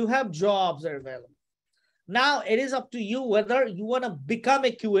demonstration that you have jobs that are available. Now it is up to you whether you want to become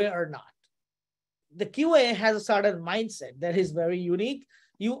a QA or not. The QA has a certain mindset that is very unique.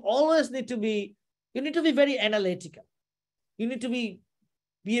 You always need to be, very analytical. You need to be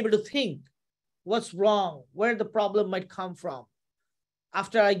able to think what's wrong, where the problem might come from.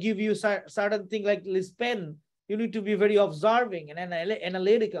 After I give you certain thing like this pen, you need to be very observing and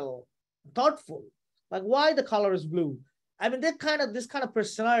analytical, thoughtful. Like why the color is blue. I mean, this kind of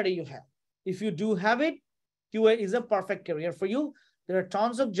personality you have. If you do have it, QA is a perfect career for you. There are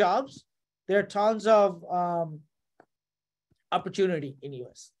tons of jobs. There are tons of opportunity in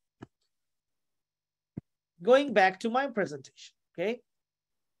US. Going back to my presentation, okay?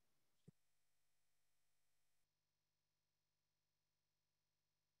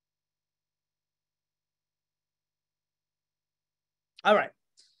 All right.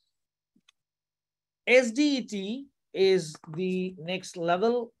 SDET is the next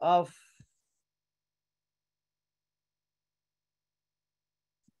level of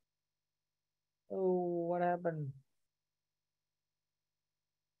what happened?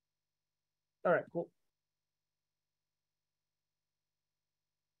 All right, cool.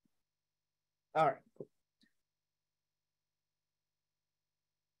 All right, cool.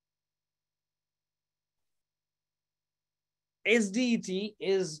 SDET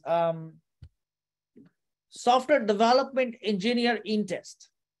is software development engineer in test.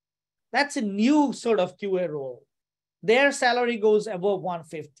 That's a new sort of QA role. Their salary goes above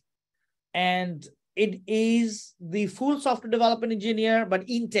 150. And it is the full software development engineer, but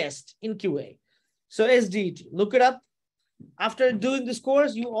in test, in QA. So SDET, look it up. After doing this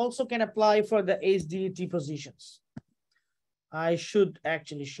course, you also can apply for the SDET positions. I should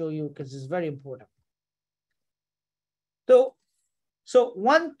actually show you because it's very important. So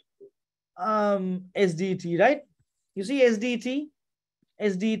one SDET, right? You see SDET,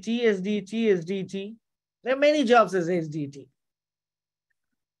 SDET, SDET, SDET. There are many jobs as SDET.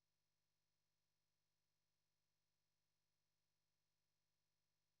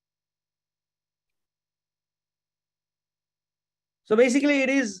 So basically, it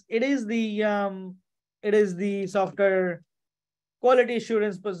is the software quality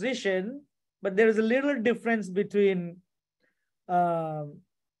assurance position, but there is a little difference between a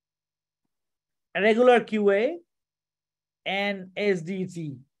regular QA and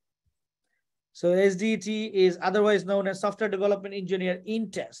SDET. So SDET is otherwise known as software development engineer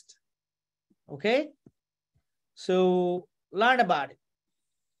in test. Okay, so learn about it.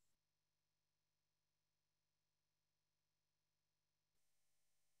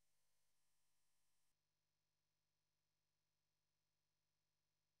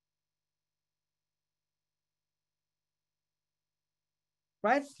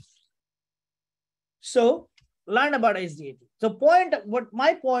 Right? So learn about SDAT. So what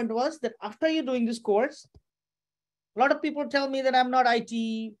my point was that after you're doing this course, a lot of people tell me that I'm not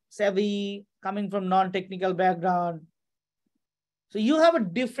IT savvy, coming from non-technical background. So you have a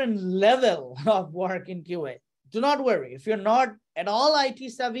different level of work in QA. Do not worry. If you're not at all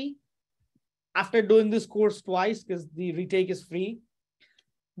IT savvy, after doing this course twice, because the retake is free,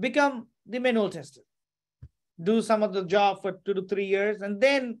 become the manual tester. Do some of the job for 2 to 3 years, and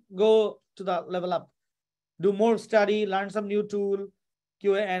then go to the level up. Do more study, learn some new tool,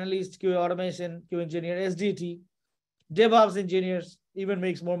 QA analyst, QA automation, QA engineer, SDT, DevOps engineers, even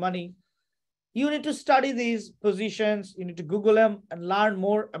makes more money. You need to study these positions. You need to Google them and learn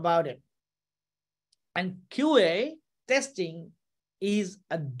more about it. And QA testing is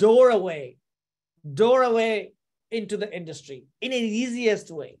a doorway into the industry in an easiest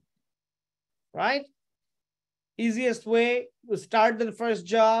way, right? Easiest way, you start the first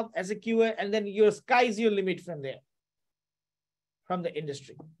job as a QA, and then your sky's your limit from there, from the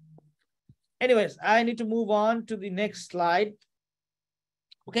industry. Anyways, I need to move on to the next slide.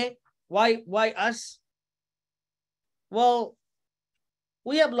 Okay, why us? Well,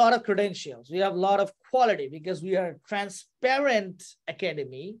 we have a lot of credentials. We have a lot of quality because we are a transparent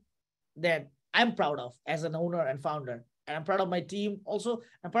academy that I'm proud of as an owner and founder. And I'm proud of my team also.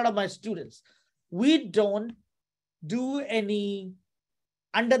 I'm proud of my students. We don't do any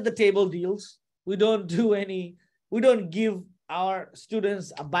under the table deals. We don't give our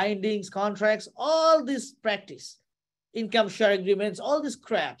students bindings, contracts, all this practice, income share agreements, all these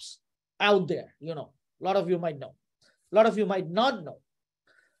craps out there. You know, a lot of you might know. A lot of you might not know.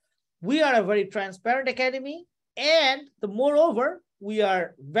 We are a very transparent academy, and moreover, we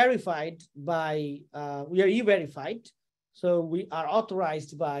are verified by, we are e-verified. So we are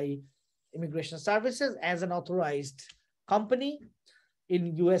authorized by Immigration Services as an authorized company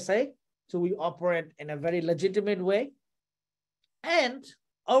in USA. So we operate in a very legitimate way. And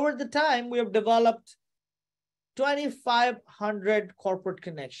over the time, we have developed 2,500 corporate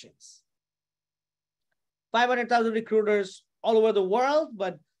connections, 500,000 recruiters all over the world,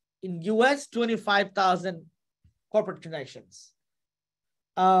 but in US, 25,000 corporate connections.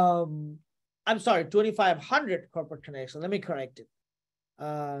 I'm sorry, 2,500 corporate connections. Let me correct it.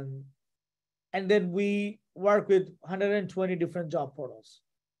 And then we work with 120 different job portals.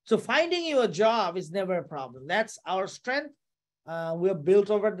 So finding you a job is never a problem. That's our strength. We have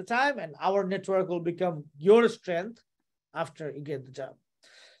built over the time, and our network will become your strength after you get the job.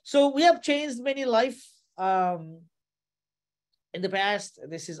 So we have changed many lives. In the past,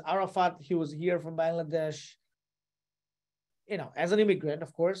 this is Arafat. He was here from Bangladesh, you know, as an immigrant,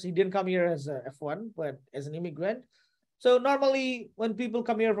 of course. He didn't come here as a F1, but as an immigrant. So normally when people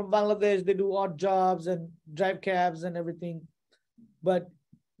come here from Bangladesh, they do odd jobs and drive cabs and everything. But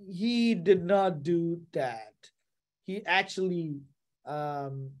he did not do that. He actually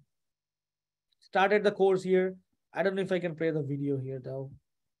started the course here. I don't know if I can play the video here though.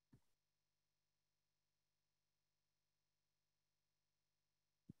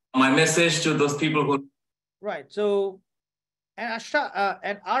 My message to those people who... Right. So,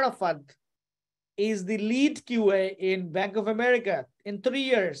 and Arafat is the lead QA in Bank of America in 3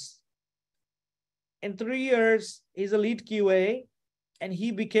 years. In 3 years, he's a lead QA, and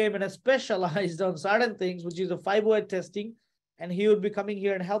he became specialized on certain things, which is a 508 testing, and he would be coming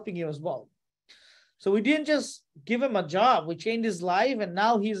here and helping you as well. So we didn't just give him a job, we changed his life, and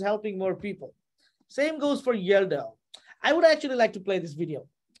now he's helping more people. Same goes for Yeldo. I would actually like to play this video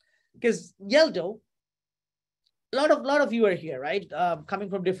because Yeldo, a lot of you are here, right? Coming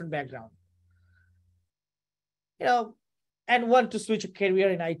from different background, you know, and want to switch a career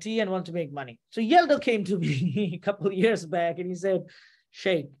in IT and want to make money. So Yeldo came to me a couple of years back and he said,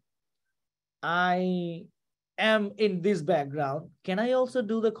 Sheikh, I am in this background. Can I also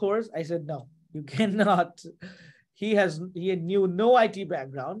do the course? I said, no, you cannot. He knew no IT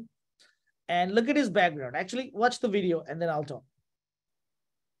background. And look at his background. Actually, watch the video and then I'll talk.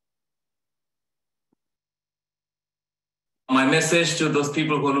 My message to those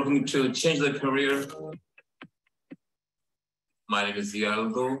people who are looking to change their career. My name is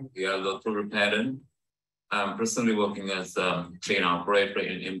Yaldo Thurupadan. I'm presently working as a train operator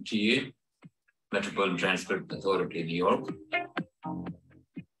in MTA, Metropolitan Transport Authority in New York.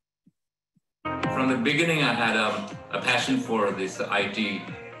 From the beginning, I had a passion for this IT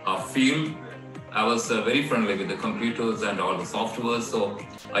field. I was very friendly with the computers and all the software, so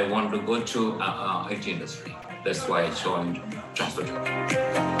I wanted to go to IT industry. That's why I joined Transfotech.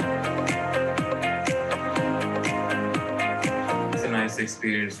 It's a nice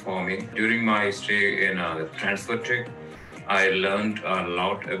experience for me. During my stay in Transfotech, I learned a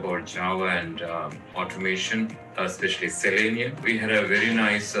lot about Java and automation, especially Selenium. We had a very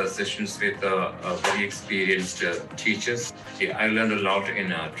nice sessions with very experienced teachers. Yeah, I learned a lot in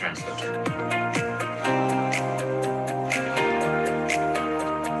Transfotech.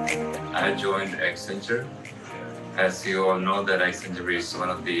 I joined Accenture. As you all know, that Accenture is one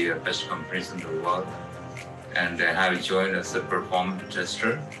of the best companies in the world, and I have joined as a performance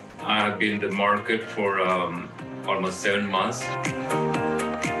tester. I have been in the market for almost 7 months.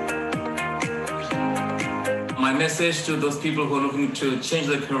 My message to those people who are looking to change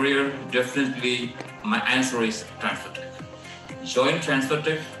their career, definitely my answer is Transfotech. Join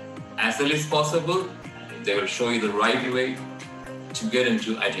Transfotech as early as possible. They will show you the right way to get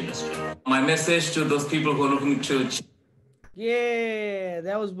into IT industry. My message to those people who are looking to... Yeah,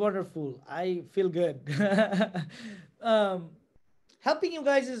 that was wonderful. I feel good. um, Helping you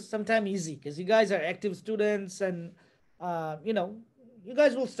guys is sometimes easy because you guys are active students, and you know, you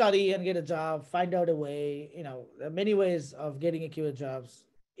guys will study and get a job, find out a way. You know, there are many ways of getting accurate jobs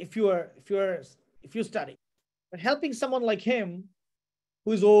if you study. But helping someone like him,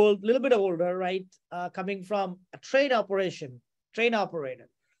 who's old, a little bit older, right, coming from a train operator,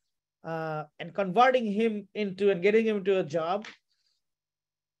 and converting him into and getting him into a job,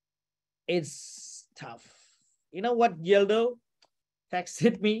 it's tough. You know what Yeldo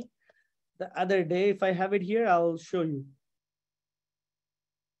texted me the other day? If I have it here, I'll show you.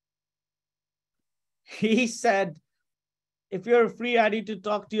 He said, if you're free, I need to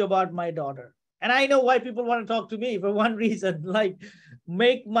talk to you about my daughter. And I know why people want to talk to me for one reason, like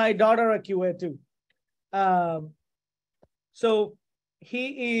make my daughter a QA too. So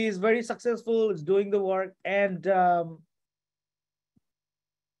he is very successful, is doing the work, and go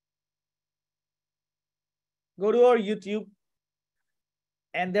to our YouTube.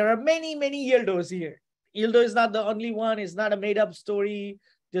 And there are many, many Yildos here. Yildo is not the only one. It's not a made up story,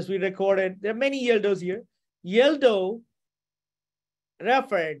 just we recorded. There are many Yildos here. Yildo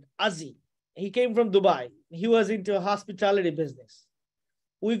referred Azi. He came from Dubai. He was into a hospitality business.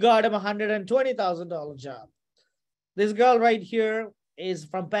 We got him a $120,000 job. This girl right here is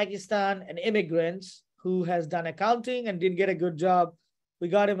from Pakistan, an immigrant who has done accounting and didn't get a good job. We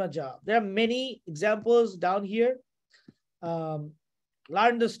got him a job. There are many examples down here.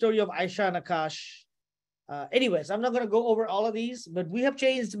 Learn the story of Aisha and Akash. Anyways, I'm not going to go over all of these, but we have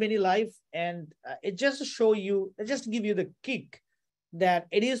changed many lives, and it just to show you, just to give you the kick that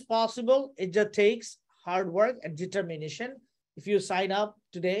it is possible. It just takes hard work and determination. If you sign up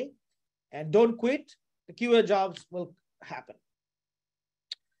today and don't quit, the QA jobs will happen.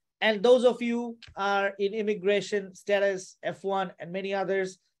 And those of you are in immigration status, F1, and many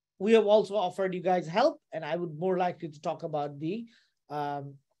others, we have also offered you guys help, and I would more likely to talk about the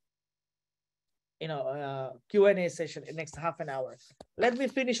Q&A session in next half an hour. Let me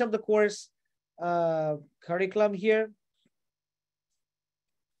finish up the course curriculum here.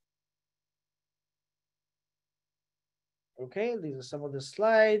 Okay, these are some of the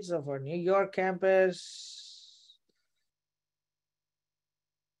slides of our New York campus.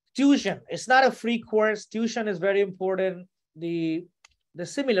 Tuition, it's not a free course. Tuition is very important. The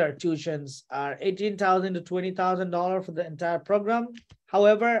similar tuitions are $18,000 to $20,000 for the entire program.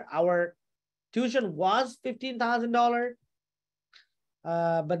 However, our tuition was $15,000.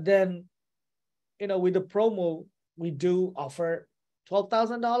 But then, with the promo, we do offer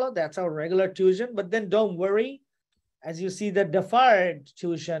 $12,000. That's our regular tuition. But then don't worry. As you see, the deferred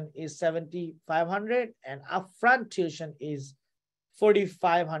tuition is $7,500 and upfront tuition is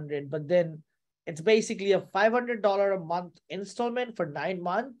 $4,500. But then it's basically a $500 a month installment for 9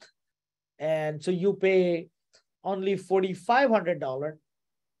 months. And so you pay only $4,500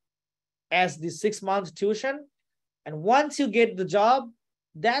 as the 6 months tuition. And once you get the job,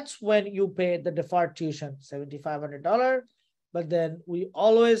 that's when you pay the deferred tuition, $7,500. But then we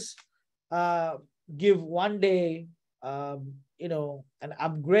always give 1 day, an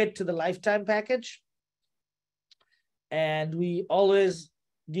upgrade to the lifetime package. And we always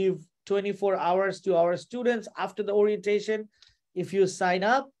give 24 hours to our students after the orientation. If you sign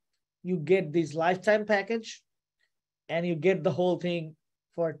up, you get this lifetime package and you get the whole thing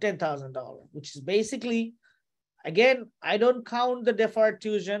for $10,000, which is basically, again, I don't count the deferred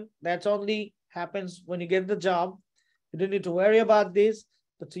tuition. That's only happens when you get the job. You don't need to worry about this.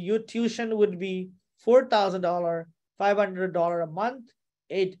 But so your tuition would be $4,000, $500 a month,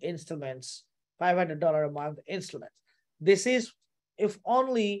 8 installments, $500 a month installments. This is if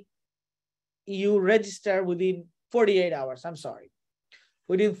only you register within 48 hours. I'm sorry,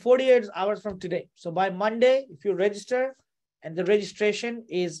 within 48 hours from today. So by Monday, if you register, and the registration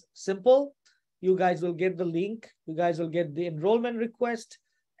is simple, you guys will get the link. You guys will get the enrollment request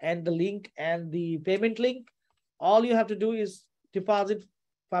and the link and the payment link. All you have to do is deposit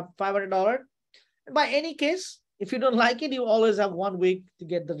 $500. And by any case, if you don't like it, you always have 1 week to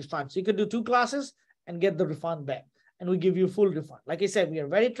get the refund. So you can do 2 classes and get the refund back. And we give you full refund. Like I said, we are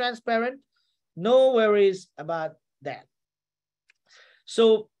very transparent. No worries about that.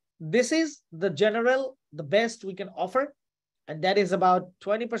 So this is the general, the best we can offer. And that is about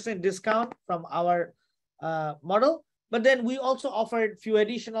 20% discount from our model. But then we also offered few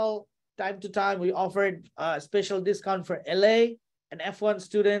additional time to time. We offered a special discount for LA and F1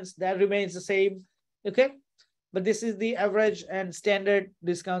 students. That remains the same. Okay. But this is the average and standard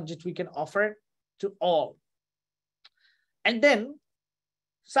discount that we can offer to all. And then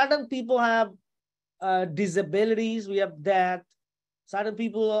certain people have disabilities. We have that. Certain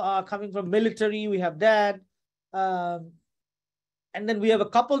people are coming from military. We have that. And then we have a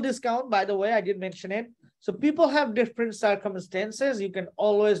couple discount, by the way, I did mention it. So people have different circumstances. You can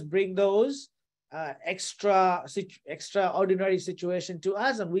always bring those extraordinary situation to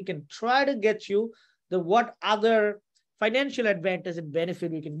us, and we can try to get you the what other financial advantage and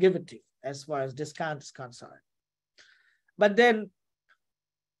benefit we can give it to you as far as discount is concerned. But then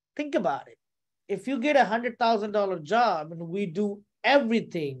think about it. If you get $100,000 job and we do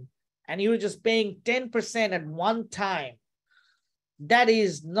everything and you're just paying 10% at one time, that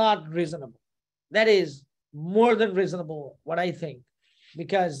is not reasonable. That is more than reasonable, what I think.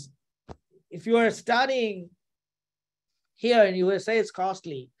 Because if you are studying here in USA, it's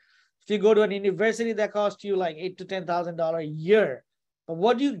costly. If you go to an university, that costs you like $8,000 to $10,000 a year. But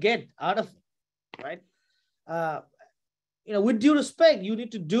what do you get out of it, right? With due respect, you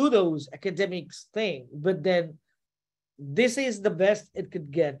need to do those academics thing, but then this is the best it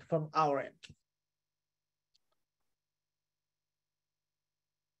could get from our end.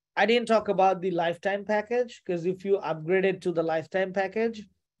 I didn't talk about the lifetime package, because if you upgrade it to the lifetime package,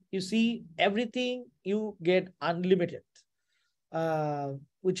 you see everything you get unlimited,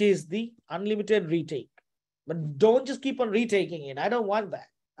 which is the unlimited retake. But don't just keep on retaking it. I don't want that.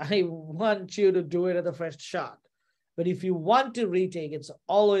 I want you to do it at the first shot. But if you want to retake, it's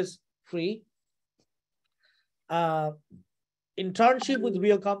always free. Internship with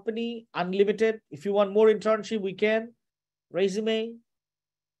real company, unlimited. If you want more internship, we can. Resume,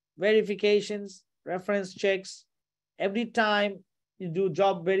 verifications, reference checks. Every time you do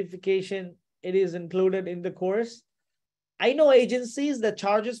job verification, it is included in the course. I know agencies that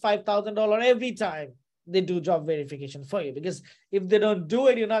charges $5,000 every time they do job verification for you, because if they don't do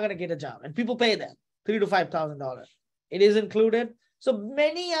it, you're not going to get a job. And people pay them $3,000 to $5,000. It is included. So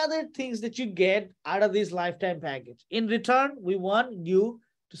many other things that you get out of this lifetime package. In return, we want you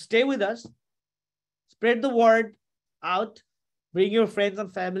to stay with us, spread the word out, bring your friends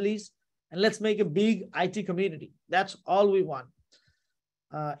and families, and let's make a big IT community. That's all we want.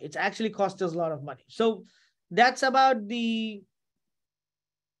 It's actually cost us a lot of money. So that's about the...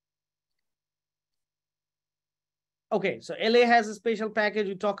 Okay, so LA has a special package.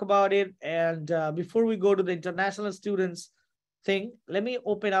 We talk about it. And before we go to the international students thing, let me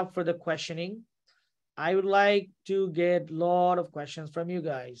open up for the questioning. I would like to get a lot of questions from you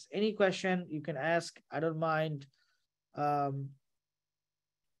guys. Any question you can ask, I don't mind. One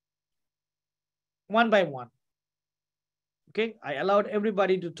by one. Okay, I allowed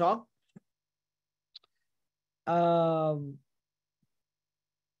everybody to talk. Don't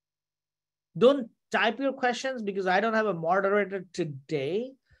type your questions because I don't have a moderator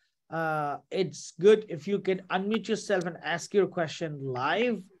today. It's good if you can unmute yourself and ask your question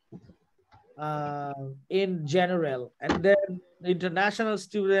live in general. And then the international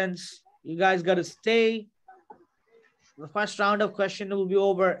students, you guys got to stay. The first round of questioning will be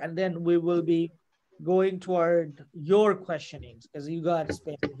over, and then we will be going toward your questionings because you got a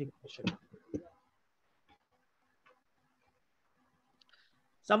specific question.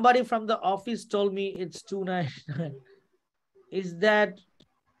 Somebody from the office told me it's $299. Is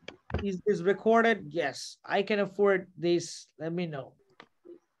this recorded? Yes, I can afford this. Let me know.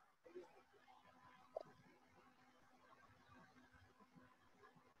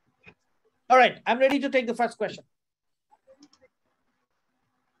 All right, I'm ready to take the first question.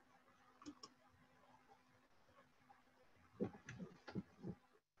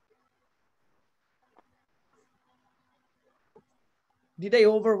 Did I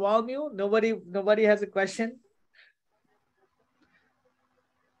overwhelm you? Nobody has a question?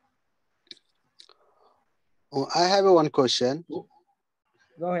 Oh, I have one question. Go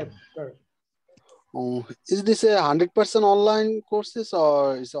ahead. Sure. Is this a 100% online courses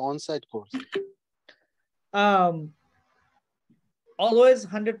or is it on-site course? always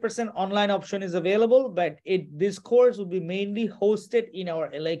 100% online option is available, but this course will be mainly hosted in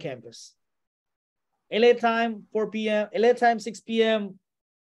our LA campus. LA time 4 p.m., LA time 6 p.m.,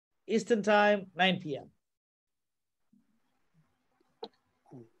 Eastern time 9 p.m.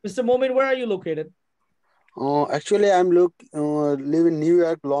 Mr. Momin, where are you located? Actually, I'm live in New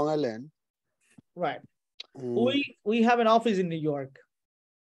York, Long Island. Right. We have an office in New York,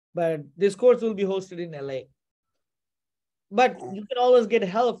 but this course will be hosted in LA. But you can always get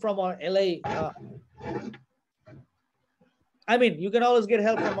help from our LA. You can always get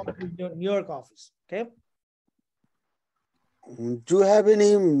help from our New York office. Okay. Do you have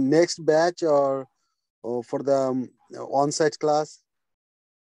any next batch or for the on-site class?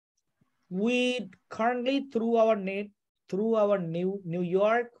 We currently through our New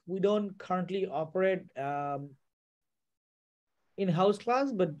York, we don't currently operate in-house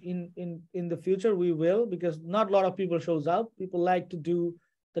class, but in the future we will, because not a lot of people shows up. People like to do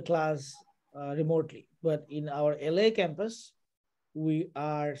the class remotely, but in our LA campus, we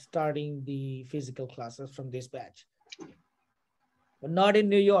are starting the physical classes from this batch, but not in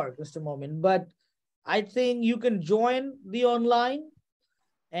New York, Mr. Momin. But I think you can join the online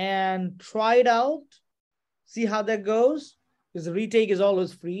and try it out, see how that goes, because the retake is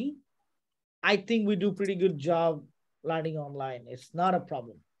always free. I think we do pretty good job learning online. It's not a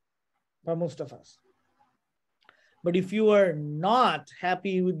problem for most of us. But if you are not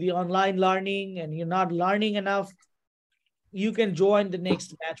happy with the online learning and you're not learning enough, you can join the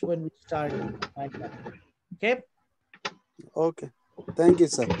next batch when we start. Okay? Okay. Thank you,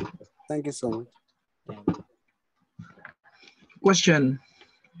 sir. Thank you so much. Question.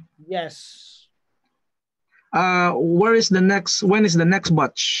 Yes. When is the next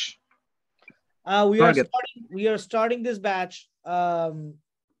batch? We are starting this batch.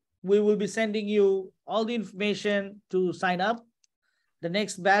 We will be sending you all the information to sign up. The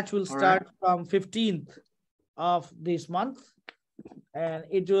next batch will start from 15th of this month, and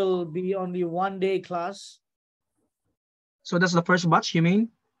it will be only 1-day class. So that's the first batch, you mean?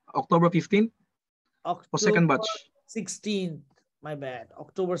 October 15th? October or second batch? 16th, my bad.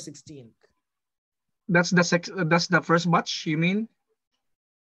 October 16th. That's the first batch, you mean?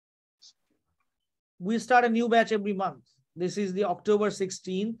 We start a new batch every month. This is the October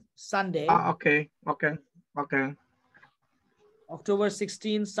 16th, Sunday. Okay. October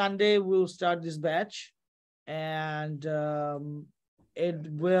 16th, Sunday, we'll start this batch. And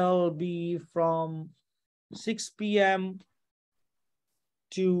it will be from 6 p.m.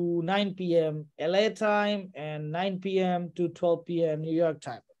 to 9 p.m. LA time and 9 p.m. to 12 p.m. New York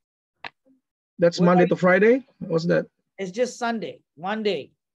time. That's Monday to Friday? What's that? It's just Sunday, 1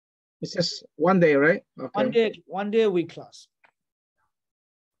 day. It's just 1 day, right? Okay. One day a week class.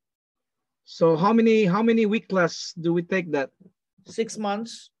 So how many week class do we take that? 6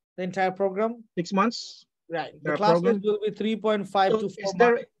 months, the entire program. 6 months? Right. The classes will be 3.5 to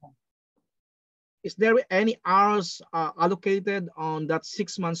 4 months. Is there any hours allocated on that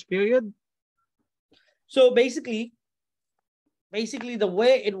 6 months period? So basically the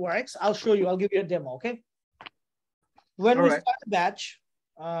way it works, I'll show you. I'll give you a demo, okay? When we start the batch,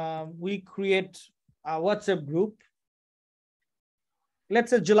 we create a WhatsApp group.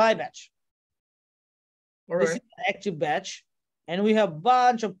 Let's say July batch. This is an active batch, and we have a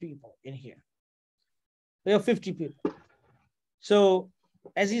bunch of people in here. We have 50 people. So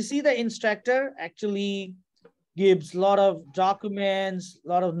as you see, the instructor actually gives a lot of documents, a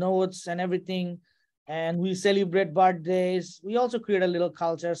lot of notes and everything. And we celebrate birthdays. We also create a little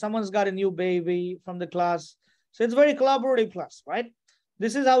culture. Someone's got a new baby from the class. So it's very collaborative class, right?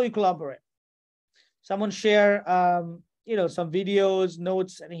 This is how we collaborate. Someone share, some videos,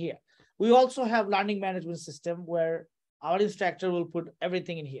 notes, and here. We also have learning management system where our instructor will put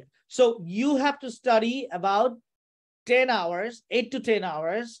everything in here. So you have to study about 10 hours, 8 to 10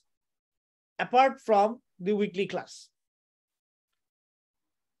 hours, apart from the weekly class.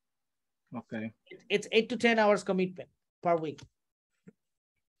 Okay. It's 8 to 10 hours commitment per week.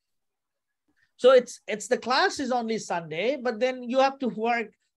 So it's the class is only Sunday, but then you have to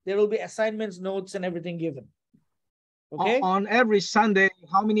work. There will be assignments, notes, and everything given. Okay. On every Sunday,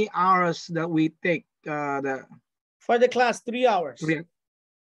 how many hours that we take? For the class, 3 hours.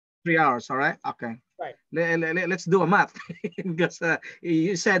 3 hours. All right. Okay. Right. Let's do a math because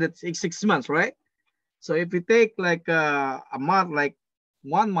you said it's 6 months, right? So if we take like a month, like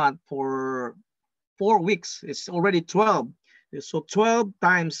 1 month for 4 weeks, it's already 12. So 12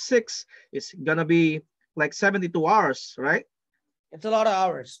 times 6 is gonna be like 72 hours, right? It's a lot of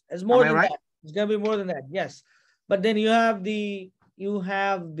hours. It's more than that. It's gonna be more than that. Yes, but then you have the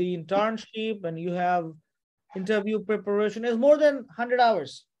internship, and you have interview preparation is more than 100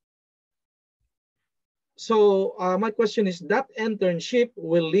 hours. So my question is, that internship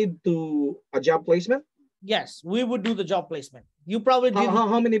will lead to a job placement? Yes, we would do the job placement. You probably did.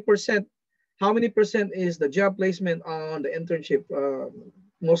 How many percent? How many percent is the job placement on the internship?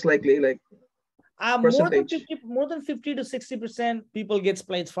 Most likely, like percentage. More than 50 to 60% people gets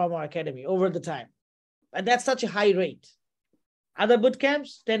placed from our academy over the time. And that's such a high rate. Other boot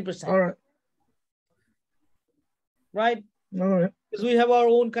camps, 10%. All right. Right? All right. Because we have our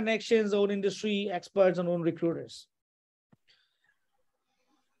own connections, own industry experts, and own recruiters.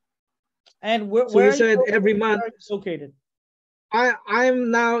 And where you said every month. Located? I'm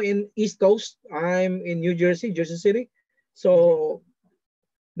now in East Coast. I'm in New Jersey, Jersey City. So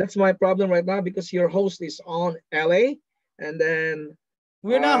that's my problem right now, because your host is on LA, and then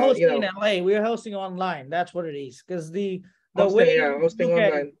we're not hosting in LA. We're hosting online. That's what it is. Because the hosting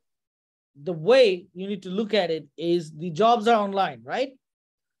online. The way you need to look at it is the jobs are online, right?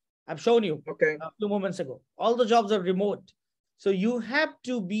 I've shown you a few moments ago. All the jobs are remote. So you have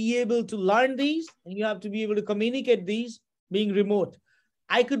to be able to learn these, and you have to be able to communicate these being remote.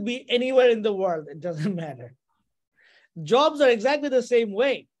 I could be anywhere in the world. It doesn't matter. Jobs are exactly the same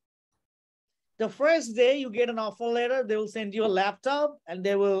way. The first day you get an offer letter, they will send you a laptop and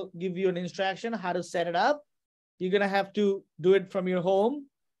they will give you an instruction how to set it up. You're going to have to do it from your home.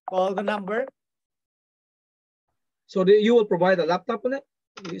 Call the number. So you will provide a laptop on it,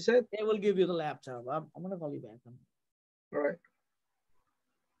 you said? They will give you the laptop. I'm going to call you back. All right.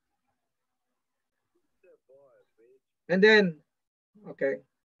 And then, okay,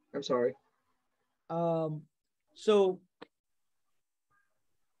 I'm sorry. So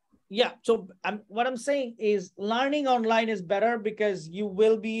what I'm saying is learning online is better because you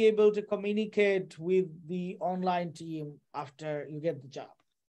will be able to communicate with the online team after you get the job.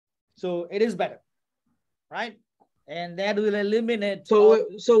 So it is better, right? And that will eliminate. So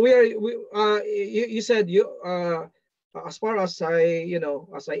you said as far as I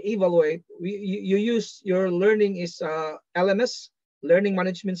evaluate, you use your learning is LMS, learning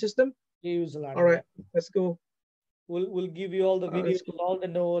management system. You use learning. All right, let's go. We'll give you all the videos, all the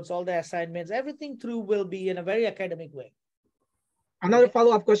notes, all the assignments, everything through will be in a very academic way. Another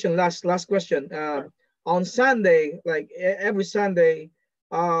follow-up question, last question. On Sunday, like every Sunday,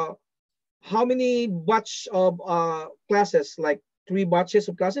 how many batch of classes, like 3 batches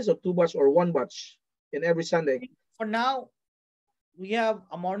of classes or 2 batch or 1 batch in every Sunday? For now, we have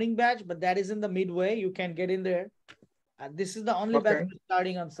a morning batch, but that is in the midway. You can get in there. This is the only batch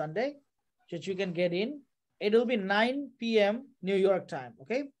starting on Sunday that you can get in. It will be 9 p.m. New York time,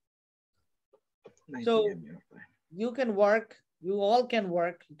 okay? 9 so PM New York time. You can work, you all can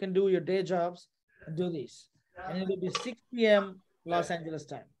work, you can do your day jobs and do this. And it will be 6 p.m. Los Angeles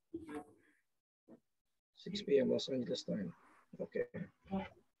time. 6 p.m. Los Angeles time. Okay.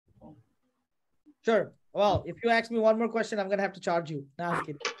 Sure. Well, if you ask me one more question, I'm gonna have to charge you. No, I'm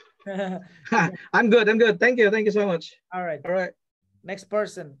kidding. I'm good. Thank you so much. All right. Next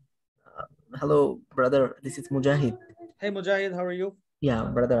person. Hello, brother. This is Mujahid. Hey, Mujahid, how are you? Yeah,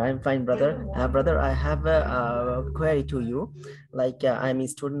 brother, I'm fine, brother. Brother, I have a query to you. Like, I'm a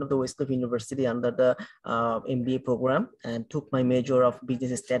student of the Westcliff University under the MBA program and took my major of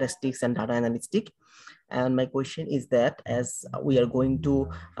business statistics and data analytics. And my question is that as we are going to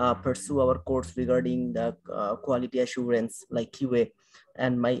pursue our course regarding the quality assurance, like QA,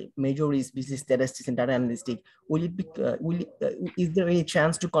 and my major is business statistics and data analytics, will it be? Is there any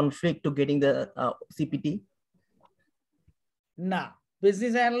chance to conflict to getting the CPT? Nah,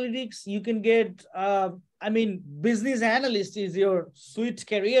 business analytics you can get. Business analyst is your sweet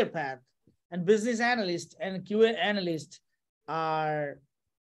career path, and business analyst and QA analyst are,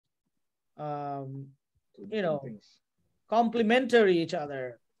 complementary each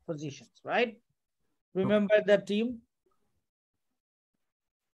other positions, right? Remember that team?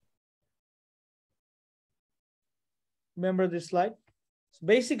 Remember this slide? So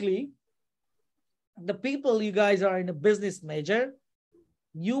basically, the people you guys are in a business major,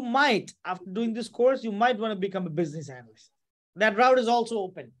 you might, after doing this course, you might want to become a business analyst. That route is also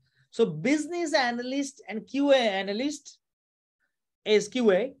open. So business analyst and QA analyst is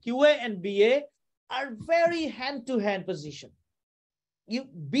QA. QA and BA are very hand-to-hand position.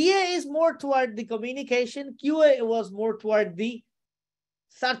 BA is more toward the communication. QA was more toward the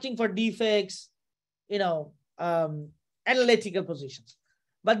searching for defects, analytical positions.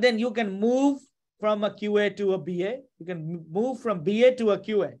 But then you can move from a QA to a BA. You can move from BA to a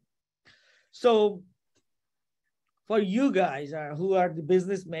QA. So for you guys who are the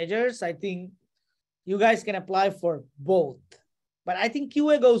business majors, I think you guys can apply for both. But I think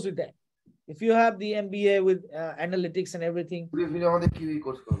QA goes with that. If you have the MBA with analytics and everything,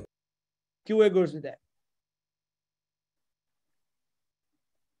 QA goes with that.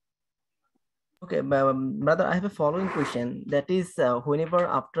 Okay, brother, I have a following question. That is, whenever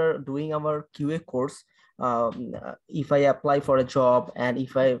after doing our QA course, if I apply for a job and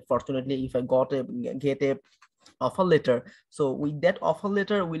if I fortunately if I get a offer letter, so with that offer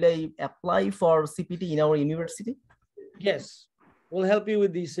letter, will I apply for CPT in our university? Yes, we'll help you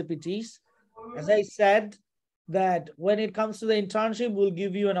with these CPTs. As I said, that when it comes to the internship, we'll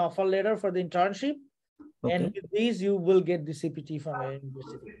give you an offer letter for the internship. Okay. And with these, you will get the CPT from your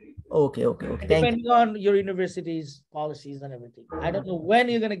university. Okay. Depending on your university's policies and everything. I don't know when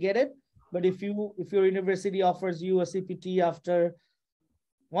you're going to get it, but if your university offers you a CPT after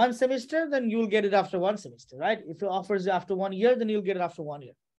 1 semester, then you'll get it after 1 semester, right? If it offers you after 1 year, then you'll get it after 1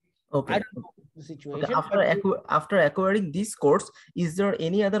 year. Okay. I don't know the situation. Okay. After acquiring this course, is there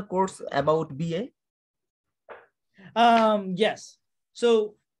any other course about BA? Yes.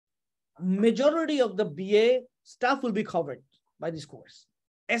 So majority of the BA stuff will be covered by this course.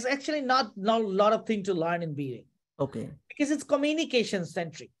 It's actually not a lot of things to learn in BA. Okay. Because it's communication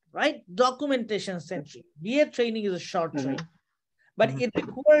centric, right? Documentation centric. BA training is a short training, but it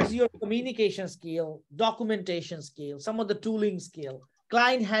requires your communication skill, documentation skill, some of the tooling skill,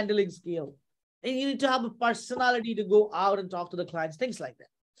 client handling skill. And you need to have a personality to go out and talk to the clients, things like that.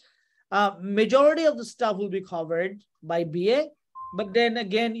 Majority of the stuff will be covered by BA. But then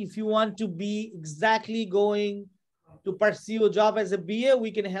again, if you want to be exactly going to pursue a job as a BA,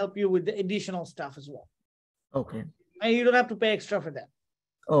 we can help you with the additional stuff as well. Okay. And you don't have to pay extra for that.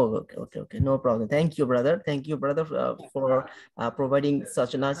 Oh, okay. No problem. Thank you, brother. Thank you, brother, for providing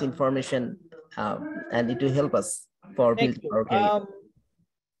such a nice information, and it will help us for building our career.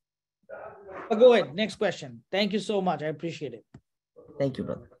 Go ahead. Next question. Thank you so much. I appreciate it. Thank you,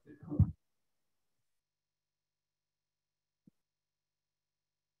 brother.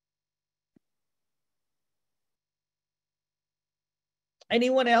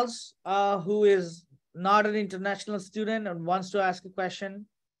 Anyone else who is not an international student and wants to ask a question?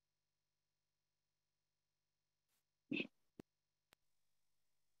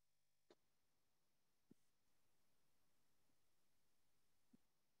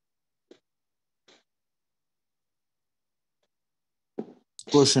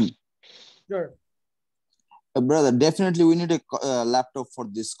 Question. Sure. Brother, definitely we need a laptop for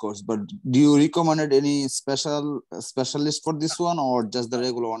this course, but do you recommend any specialist for this one, or just the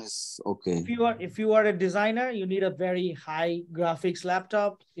regular one is okay? If you are a designer, you need a very high graphics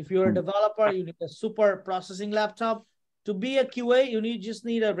laptop. If you're a developer, you need a super processing laptop. To be a QA, you just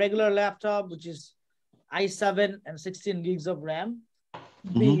need a regular laptop, which is i7 and 16 gigs of RAM.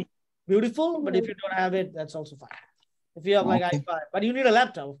 Be beautiful, but if you don't have it, that's also fine. If you have like i5, but you need a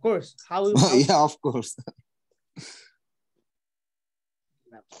laptop, of course. How yeah, of course.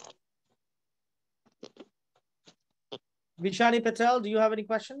 Vishani Patel, do you have any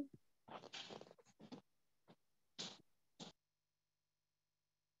question?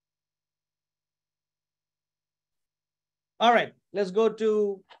 All right, let's go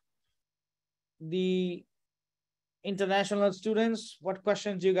to the international students. What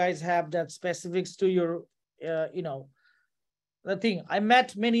questions do you guys have that specifics to your, the thing? I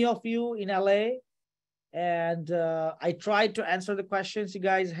met many of you in LA, and I tried to answer the questions you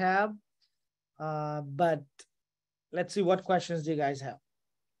guys have, but let's see what questions do you guys have.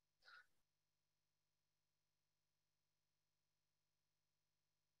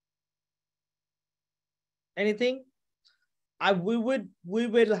 Anything? We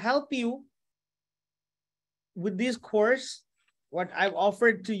will help you with this course. What I've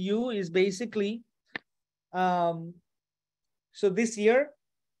offered to you is basically, so this year,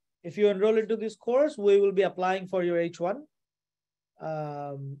 if you enroll into this course, we will be applying for your H1.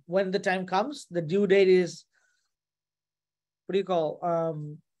 When the time comes, the due date is, what do you call,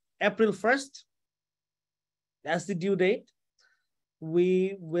 April 1st. That's the due date.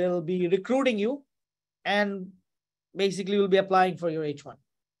 We will be recruiting you, and basically we'll be applying for your H1.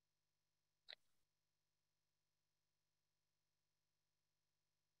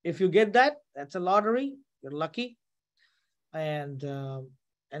 If you get that, that's a lottery. You're lucky. And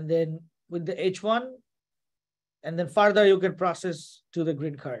then with the H1, and then further you can process to the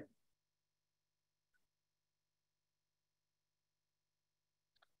green card.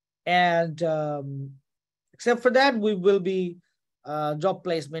 And except for that, we will be job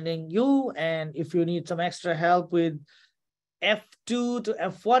placementing you. And if you need some extra help with F2 to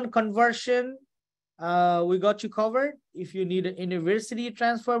F1 conversion, we got you covered. If you need a university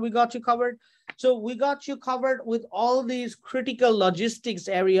transfer, we got you covered. So we got you covered with all these critical logistics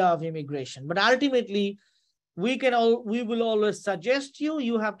area of immigration. But ultimately, we will always suggest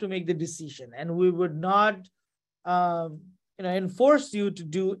you have to make the decision, and we would not enforce you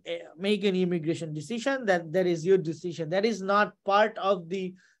to make an immigration decision. That is your decision. That is not part of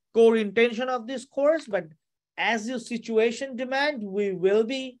the core intention of this course, but as your situation demand, we will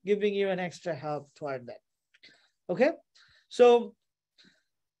be giving you an extra help toward that. Okay, so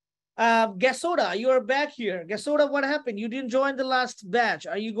Gasoda, you are back here. Gasoda, what happened? You didn't join the last batch.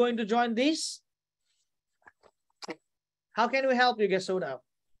 Are you going to join this? How can we help you, Gasoda?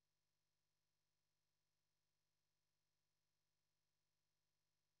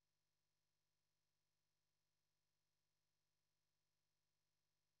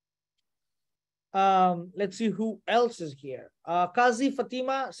 Let's see who else is here. Kazi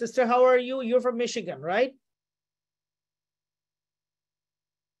Fatima, sister, how are you? You're from Michigan, right?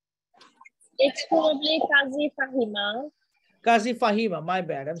 It's probably Kazi Fahima. Kazi Fahima, my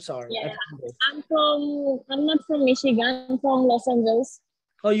bad. I'm sorry. Yeah, I'm not from Michigan, I'm from Los Angeles.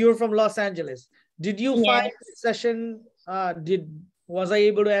 Oh, you're from Los Angeles. Did you find the session? Was I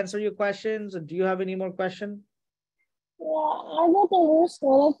able to answer your questions? Do you have any more questions? Yeah, I got almost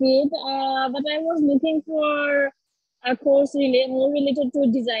all of it, but I was looking for a course more related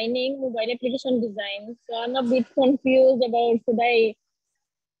to designing, mobile application design. So I'm a bit confused about should I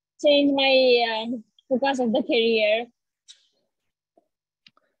change my focus of the career.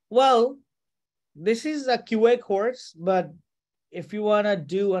 Well, this is a QA course, but if you want to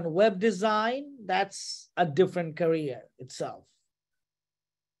do on web design, that's a different career itself.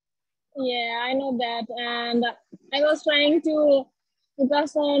 Yeah, I know that. And I was trying to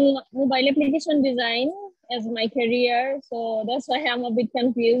focus on mobile application design as my career. So that's why I'm a bit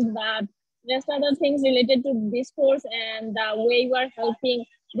confused. But there's other things related to this course and the way you are helping.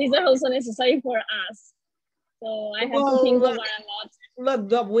 These are also necessary for us. So I have to think over a lot. Look,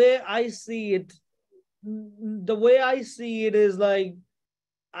 the way I see it is like,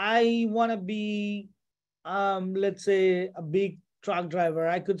 I want to be, let's say, a big truck driver.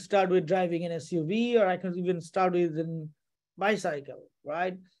 I could start with driving an SUV, or I could even start with a bicycle,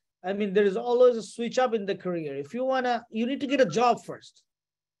 right? I mean, there is always a switch up in the career. If you you need to get a job first.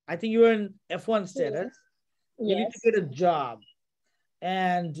 I think you're in F1 status. Yes. You need to get a job.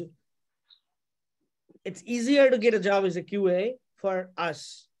 And it's easier to get a job as a QA for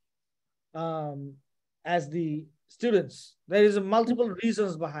us as the students. There is multiple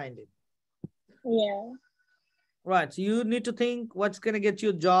reasons behind it. Yeah. Right. So you need to think what's going to get you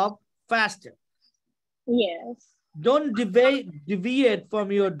a job faster. Yes. Don't deviate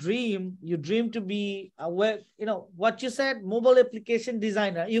from your dream. You dream to be a web, what you said, mobile application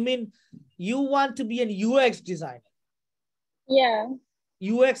designer. You mean you want to be an UX designer? Yeah.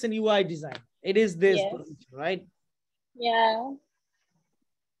 UX and UI designer. It is this position, right? Yeah.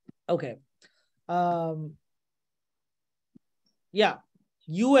 Okay. Yeah,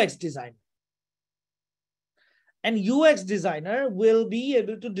 UX designer. And UX designer will be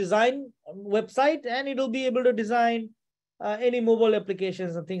able to design a website, and it'll be able to design any mobile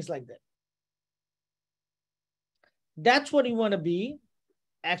applications and things like that. That's what you want to be.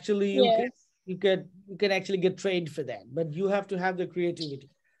 Actually, you can actually get trained for that, but you have to have the creativity.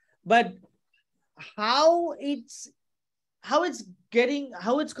 But how it's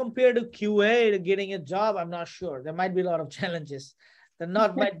compared to QA to getting a job, I'm not sure. There might be a lot of challenges. There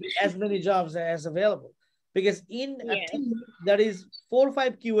might be as many jobs as available. Because in a team, there is 4 or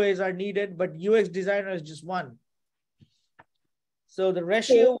 5 QAs are needed, but UX designer is just one. So the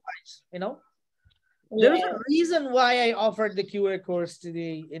ratio wise, there is a reason why I offered the QA course to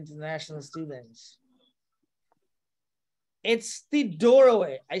the international students. It's the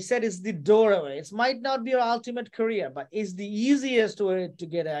doorway. I said it's the doorway. It might not be your ultimate career, but it's the easiest way to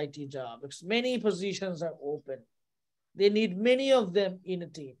get an IT job because many positions are open. They need many of them in a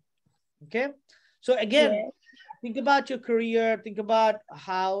team. Okay. So again, think about your career, think about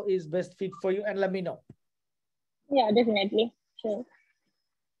how is best fit for you, and let me know. Yeah, definitely. Sure.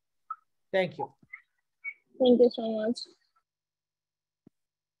 Thank you. Thank you so much.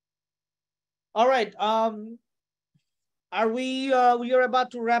 All right. We are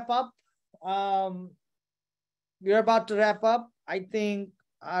about to wrap up. We're about to wrap up. I think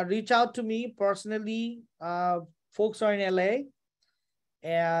reach out to me personally. Folks are in LA,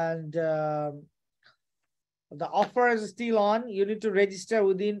 and the offer is still on. You need to register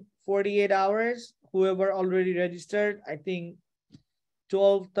within 48 hours. Whoever already registered, I think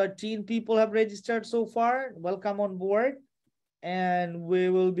 12, 13 people have registered so far. Welcome on board. and we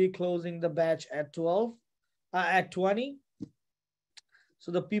will be closing the batch at 12, at 20.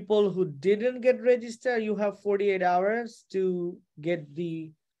 So the people who didn't get registered, you have 48 hours to get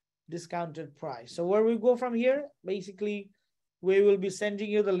the discounted price. So where we go from here, basically, we will be sending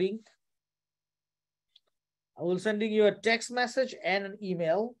you the link. I will sending you a text message and an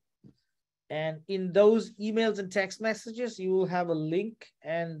email. And in those emails and text messages, you will have a link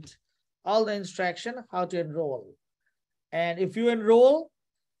and all the instruction how to enroll. And if you enroll,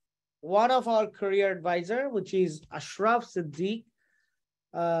 one of our career advisor, which is Ashraf Siddiq,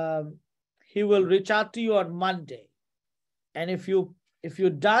 he will reach out to you on Monday. And if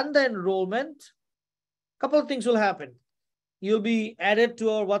you've done the enrollment, a couple of things will happen. You'll be added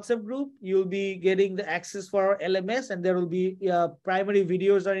to our WhatsApp group. You'll be getting the access for our LMS, and there will be primary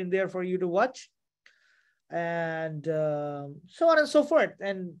videos are in there for you to watch, and so on and so forth.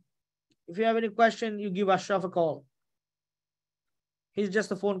 And if you have any question, you give Ashraf a call. He's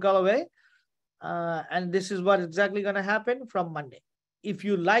just a phone call away. And this is what exactly going to happen from Monday. If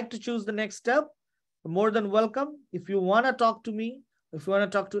you like to choose the next step, you're more than welcome. If you want to talk to me, if you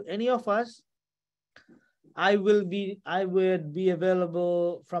want to talk to any of us, I would be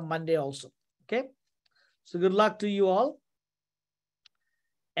available from Monday also. Okay. So good luck to you all.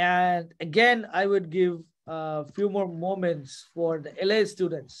 And again, I would give a few more moments for the LA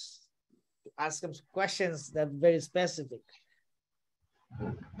students to ask them some questions that are very specific.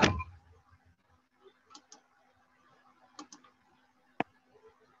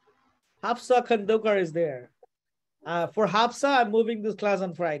 Hafsa Khandokar is there. For Hafsa, I'm moving this class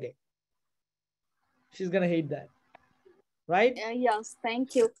on Friday. She's gonna hate that, right? Yes,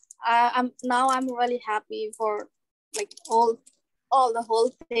 thank you. I'm really happy for like all the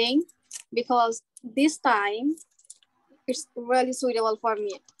whole thing, because this time it's really suitable for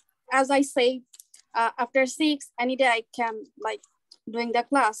me. As I say, after 6, any day I can like doing the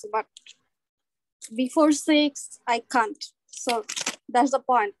class, but before 6 I can't. So that's the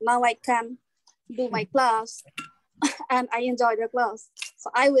point. Now I can do my class and I enjoy the class.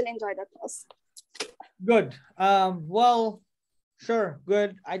 So I will enjoy the class. Good. Well, sure.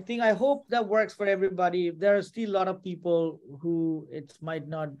 Good. I hope that works for everybody. There are still a lot of people who it might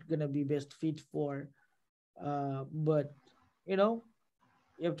not gonna be best fit for, but you know,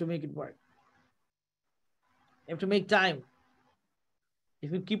 you have to make it work. You have to make time.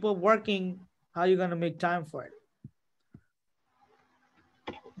 If you keep on working, how are you gonna make time for it?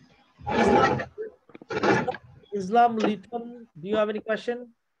 Islam Liton, do you have any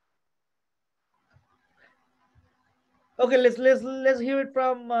question? Okay, let's hear it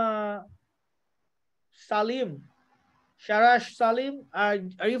from Salim. Sharash Salim. Are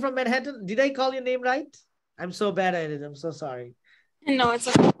you from Manhattan? Did I call your name right? I'm so bad at it. I'm so sorry. No, it's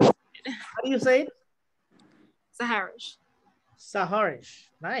okay. How do you say it? Saharish. Saharish.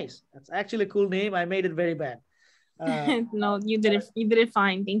 Nice. That's actually a cool name. I made it very bad. No, you did it. You did it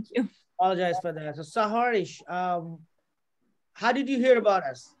fine. Thank you. Apologize for that. So Saharish, how did you hear about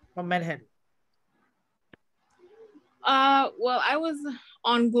us from Manhattan? Well, I was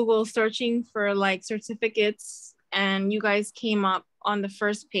on Google searching for like certificates, and you guys came up on the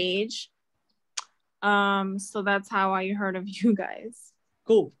first page. So that's how I heard of you guys.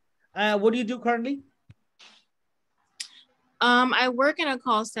 Cool. What do you do currently? I work in a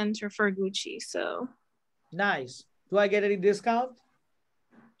call center for Gucci, so. Nice. Do I get any discount?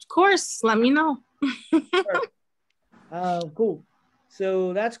 Of course, let me know. Sure. Cool.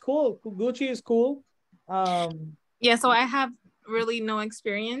 So that's cool. Gucci is cool. Yeah, so I have really no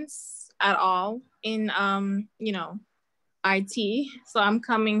experience at all in, you know, IT. So I'm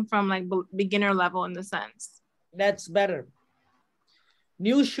coming from like beginner level in the sense. That's better.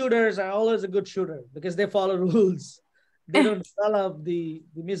 New shooters are always a good shooter because they follow rules. They don't develop the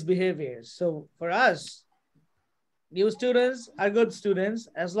misbehaviors. So for us, new students are good students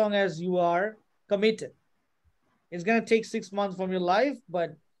as long as you are committed. It's going to take 6 months from your life,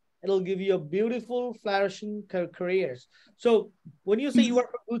 but it'll give you a beautiful, flourishing careers. So when you say you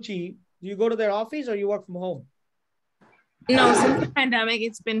work for Gucci, do you go to their office or you work from home? No, since the pandemic,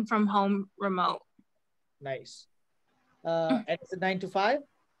 it's been from home remote. Nice. And it's a 9 to 5?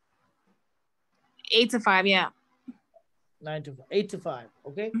 8 to 5, yeah. 8 to 5,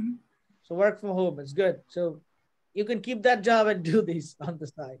 okay? Mm-hmm. So work from home, it's good. So you can keep that job and do this on the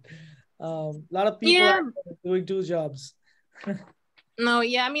side. A lot of people are doing 2 jobs. No,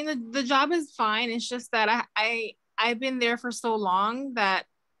 yeah, I mean, the job is fine. It's just that I've been there for so long that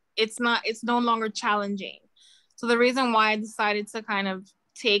it's no longer challenging. So the reason why I decided to kind of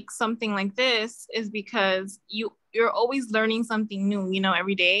take something like this is because you're always learning something new, you know,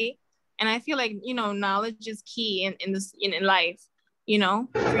 every day. And I feel like, you know, knowledge is key in this in life, you know,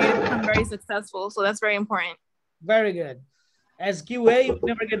 for you to become very successful. So that's very important. Very good. As QA, you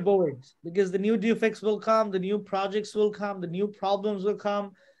never get bored because the new defects will come, the new projects will come, the new problems will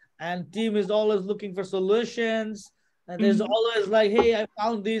come, and team is always looking for solutions. And there's always like, hey, I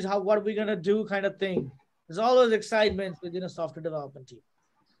found these. What are we gonna do? Kind of thing. There's always excitement within a software development team.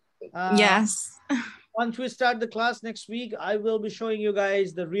 Yes. Once we start the class next week, I will be showing you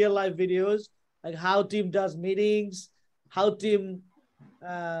guys the real life videos, like how team does meetings, how team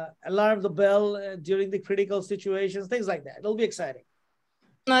alarm the bell during the critical situations, things like that. It'll be exciting.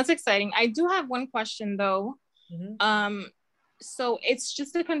 No, that's exciting. I do have one question though. Mm-hmm. So it's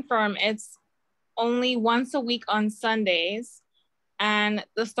just to confirm, it's only once a week on Sundays, and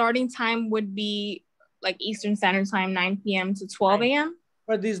the starting time would be like Eastern Standard Time, 9 p.m. to 12 a.m.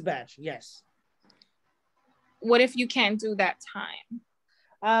 For this batch, yes. What if you can't do that time?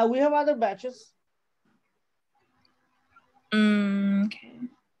 We have other batches. Okay.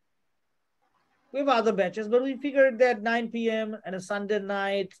 We have other batches, but we figured that 9 p.m. and a Sunday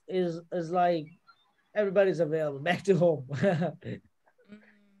night is like everybody's available back to home.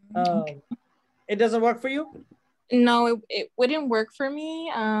 It doesn't work for you? No, it wouldn't work for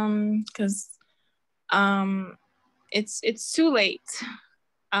me because it's too late.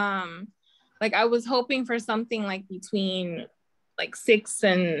 Like I was hoping for something like between like 6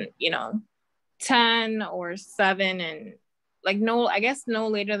 and 10 or 7 and like I guess no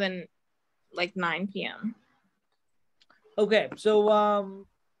later than like 9 p.m. Okay, so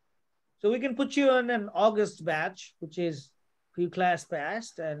we can put you on an August batch, which is pre-class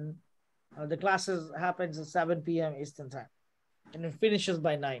passed, and the classes happens at 7 p.m. Eastern time, and it finishes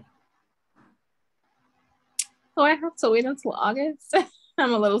by 9. So I have to wait until August.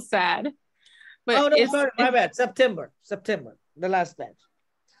 I'm a little sad. But oh no, sorry, my bad. September, the last batch.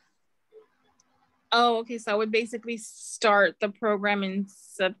 Oh, okay. So I would basically start the program in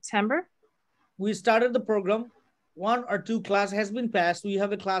September. We started the program. 1 or 2 class has been passed. We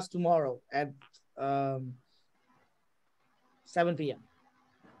have a class tomorrow at 7 p.m.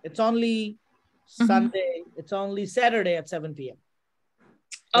 It's only Sunday. It's only Saturday at 7 p.m.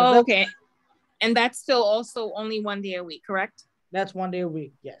 Oh, okay. And that's still also only 1 day a week, correct? That's 1 day a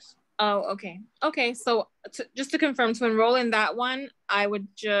week, yes. Oh, okay. Okay, so just to confirm, to enroll in that one, I would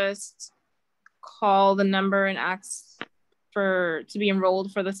just call the number and ask to be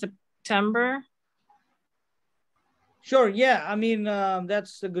enrolled for the September. Sure, yeah. I mean,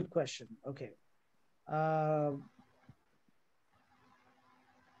 that's a good question. Okay. Can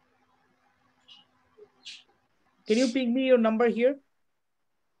you ping me your number here?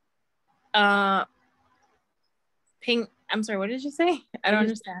 I'm sorry, what did you say? I don't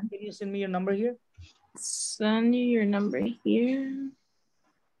understand. Can you send me your number here? Send you your number here.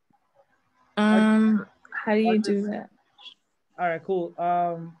 How do you do that? All right, cool.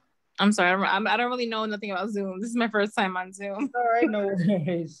 I'm sorry, I don't really know nothing about Zoom. This is my first time on Zoom. All right, no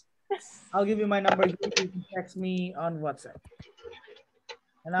worries. I'll give you my number. You can text me on WhatsApp,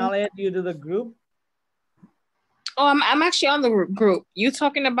 and I'll add you to the group. Oh, I'm actually on the group. You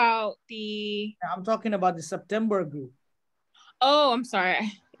talking about the? I'm talking about the September group. Oh, I'm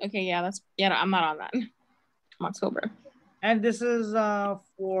sorry. Okay, yeah, I'm not on that. I'm October. And this is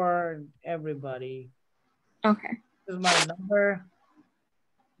for everybody. Okay. This is my number.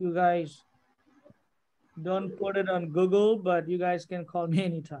 You guys don't put it on Google, but you guys can call me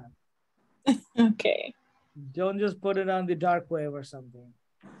anytime. Okay. Don't just put it on the dark wave or something.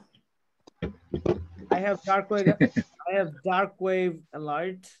 I have dark wave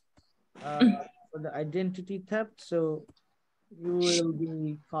alert for the identity theft, so you will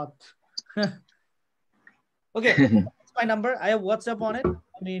be caught. Okay, that's my number. I have WhatsApp on it.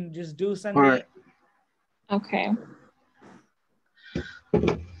 I mean, just do send me. Right. Okay.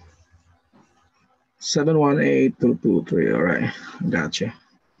 718-223. All right, gotcha.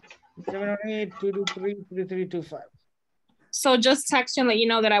 718-223-3325. So just text you and let you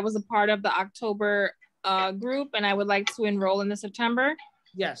know that I was a part of the October group and I would like to enroll in the September.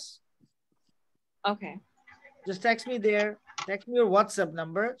 Yes. Okay. Just text me there. Text me your WhatsApp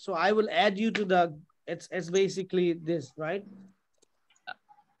number, so I will add you to the. It's basically this, right?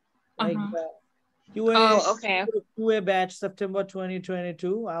 Like QA. Okay. QA batch September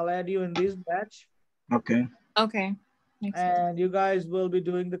 2022. I'll add you in this batch. Okay. Okay. And you guys will be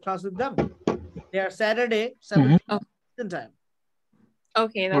doing the class with them. They are Saturday, 7 p.m. time.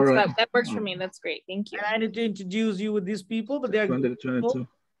 Okay, that works for me. That's great. Thank you. And I need to introduce you with these people, but they're good people,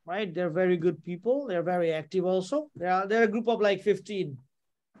 right? They're very good people. They're very active also. They're a group of like 15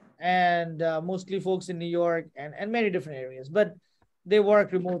 and mostly folks in New York and many different areas. But they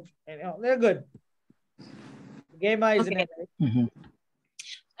work remote. And, they're good. Gamma is in Okay. LA. Mm-hmm.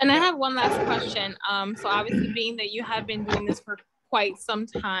 And I have one last question. So obviously being that you have been doing this for quite some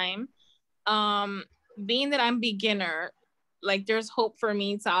time, being that I'm beginner, like there's hope for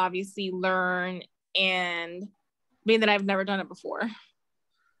me to obviously learn, and being that I've never done it before.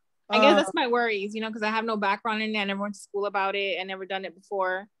 I guess that's my worries, you know, because I have no background in it. I never went to school about it. I never done it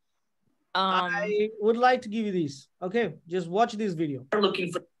before. I would like to give you these. Okay, just watch this video.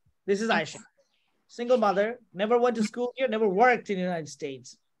 Looking for. This is Aisha, single mother, never went to school here, never worked in the United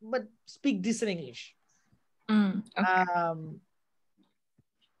States, but speak decent English. Okay.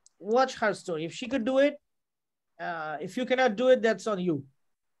 Watch her story. If she could do it, if you cannot do it, that's on you.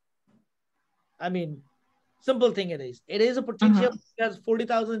 I mean, simple thing it is. It is a potential. There's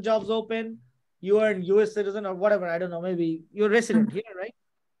 40,000 jobs open. You are a US citizen or whatever. I don't know. Maybe you're a resident here, right?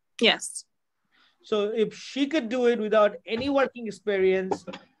 Yes. So if she could do it without any working experience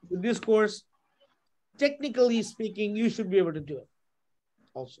with this course, technically speaking, you should be able to do it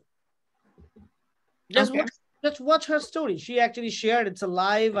also. Just watch her story. She actually shared, it's a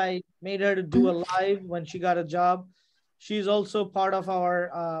live. I made her to do a live when she got a job. She's also part of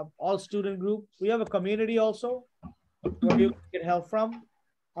our all student group. We have a community also where you can get help from.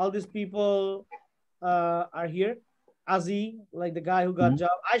 All these people are here. Azi, like the guy who got job.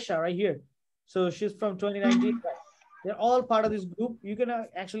 Aisha right here. So she's from 2019. They're all part of this group. You can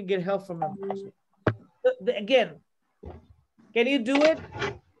actually get help from them. Again, can you do it?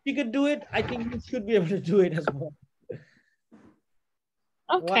 If you could do it, I think you should be able to do it as well.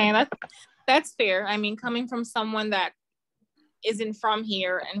 Okay, that's fair. I mean, coming from someone that isn't from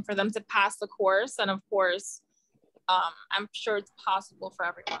here, and for them to pass the course, and of course, I'm sure it's possible for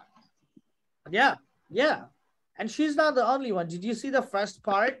everyone. Yeah, yeah. And she's not the only one. Did you see the first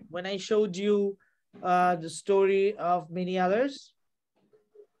part when I showed you the story of many others?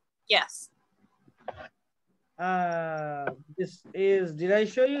 Yes. This is, did I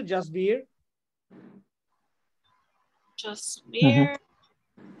show you Just Beer? Just Beer.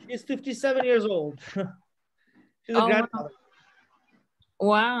 She's 57 years old. She's a grandmother.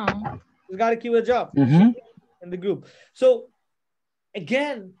 Wow. She's got to keep a job in the group. So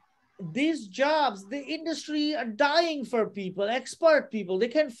again, these jobs, the industry are dying for people, expert people. They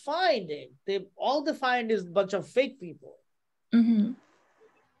can't find it. All they find is a bunch of fake people.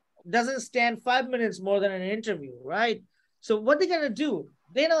 Doesn't stand 5 minutes more than an interview, right? So what they're gonna do?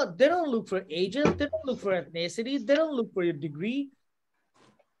 They don't look for ages. They don't look for ethnicity. They don't look for your degree.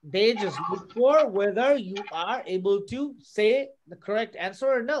 They just look for whether you are able to say the correct answer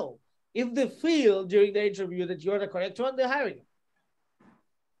or no. If they feel during the interview that you're the correct one, they're hiring you.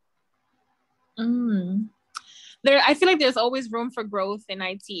 I feel like there's always room for growth in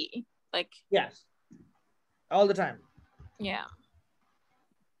IT. Like, yes, all the time. Yeah,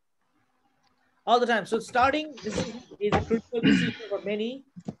 all the time. So starting this is a critical decision for many.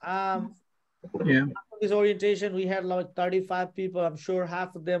 This orientation, we had like 35 people. I'm sure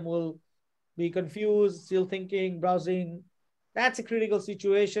half of them will be confused, still thinking, browsing. That's a critical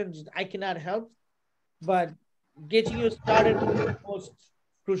situation. I cannot help, but getting you started is the most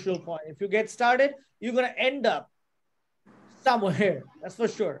crucial point. If you get started, you're going to end up somewhere. That's for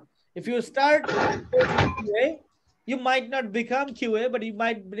sure. If you start QA, you might not become QA, but you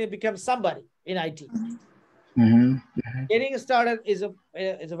might become somebody in IT. Getting started is a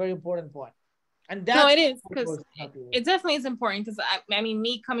very important point. And that's, no, it is, because it definitely is important, because I mean,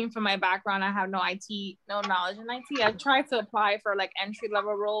 me coming from my background, I have no knowledge in IT. I tried to apply for like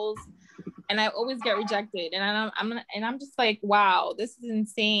entry-level roles, and I always get rejected. And I'm just like, wow, this is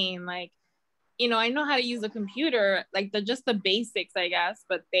insane. Like, you know, I know how to use a computer, like just the basics, I guess,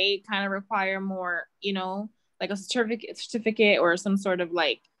 but they kind of require more, you know, like a certificate or some sort of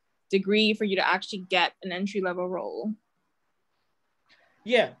like degree for you to actually get an entry-level role.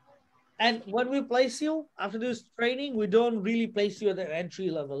 Yeah. And when we place you after this training, we don't really place you at an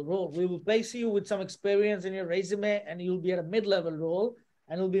entry-level role. We will place you with some experience in your resume, and you'll be at a mid-level role,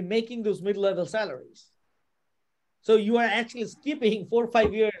 and you'll be making those mid-level salaries. So you are actually skipping 4 or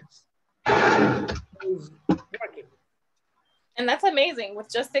 5 years working. And that's amazing with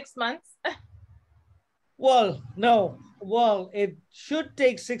just 6 months. Well, no. Well, it should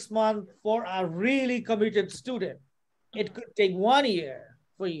take 6 months for a really committed student. It could take 1 year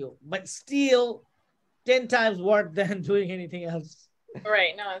for you, but still 10 times work than doing anything else.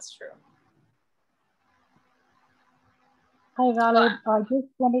 Right. No, that's true. Hi, Valid. I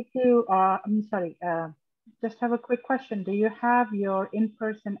just wanted to, just have a quick question. Do you have your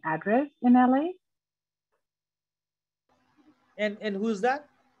in-person address in LA? And who's that?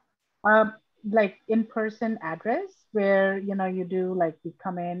 like in-person address where you do like you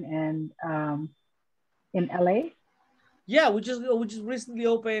come in and in LA? Yeah, we just recently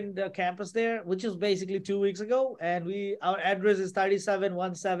opened a campus there, which is basically 2 weeks ago, and our address is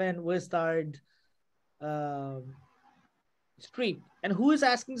 3717 Westard um, Street. And who is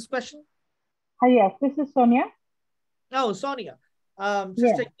asking this question? Hi, yes, this is Sonia. Oh, Sonia. Yeah.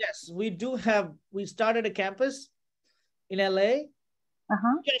 Sister, yes, we started a campus in LA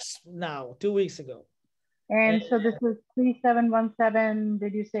just now, 2 weeks ago. And so this is 3717,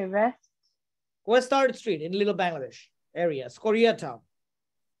 did you say Westard Street in Little Bangladesh area, it's Koreatown.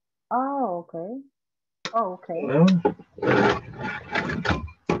 Oh, okay. Oh, okay.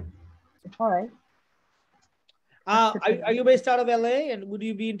 All right. Are you based out of LA, and would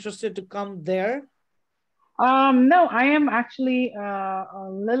you be interested to come there? No, I am actually a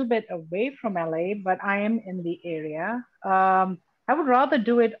little bit away from LA, but I am in the area. I would rather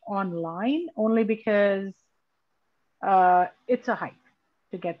do it online only because it's a hike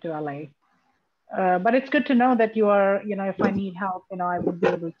to get to LA. But it's good to know that you are, if I need help, I would be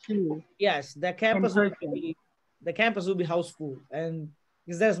able to. Yes, the campus will be house full, and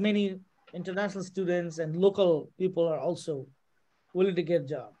because there's many international students and local people are also willing to get a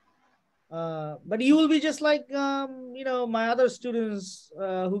job. But you will be just like my other students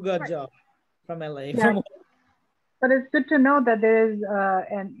who got job from LA. Yeah. But it's good to know that there is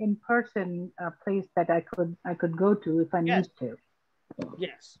an in-person place that I could go to if I need to.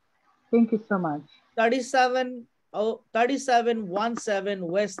 Yes. Thank you so much. 3717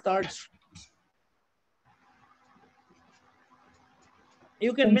 West Start Street.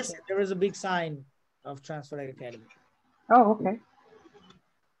 You can miss it. There is a big sign of Transfotech Academy. Oh, okay.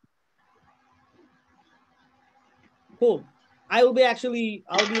 Cool. I'll be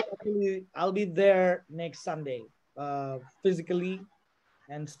there next Sunday, physically,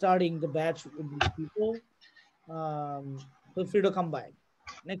 and starting the batch with these people. Feel free to come by.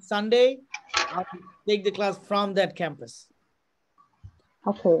 Next Sunday, I'll take the class from that campus.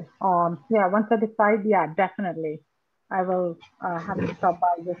 Okay. Yeah, once I decide, yeah, definitely. I will have to stop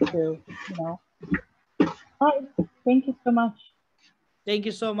by just to, All right. Thank you so much. Thank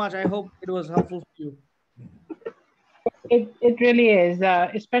you so much. I hope it was helpful for you. It really is,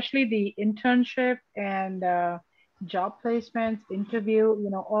 especially the internship and job placements, interview,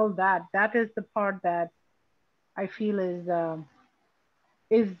 all that. That is the part that I feel is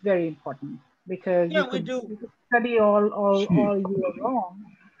very important, because you could study all year long,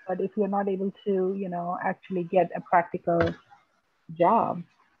 but if you're not able to, actually get a practical job,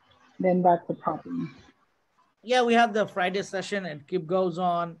 then that's a problem. Yeah, we have the Friday session, and keep goes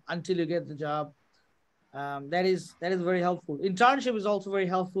on until you get the job. That is very helpful. Internship is also very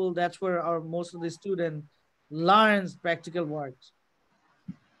helpful. That's where most of the student learns practical works.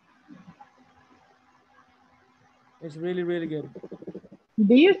 It's really, really good.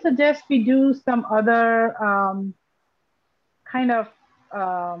 Do you suggest we do some other kind of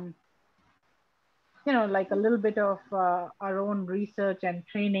like a little bit of our own research and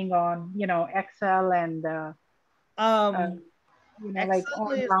training on Excel and like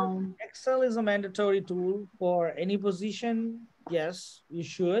online? Excel is a mandatory tool for any position. Yes, you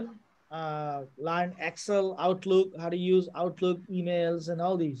should learn Excel, Outlook, how to use Outlook, emails, and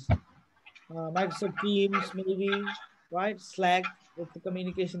all these. Microsoft Teams, maybe, right? Slack, it's a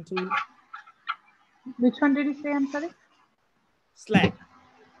communication tool. Which one did you say? I'm sorry. Slack.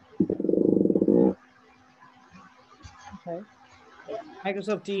 Okay.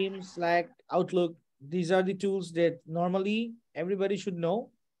 Microsoft Teams, Slack, Outlook. These are the tools that normally everybody should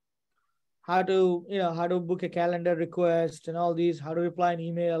know. How to book a calendar request and all these, how to reply an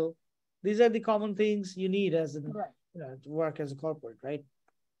email. These are the common things you need as to work as a corporate, right?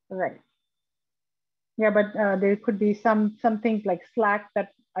 Right. Yeah, but there could be some things like Slack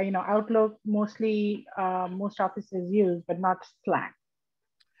that Outlook mostly most offices use, but not Slack.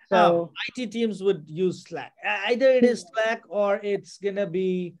 So IT teams would use Slack. Either it is Slack or it's gonna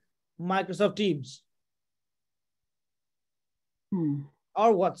be Microsoft Teams.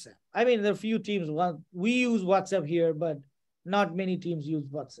 Or WhatsApp. I mean, there are few teams. We use WhatsApp here, but not many teams use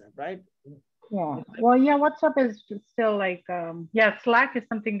WhatsApp, right? Yeah. Well, yeah, WhatsApp is still like, Slack is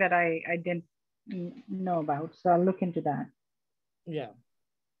something that I didn't know about. So I'll look into that. Yeah.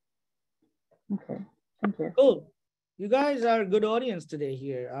 Okay. Thank you. Cool. You guys are a good audience today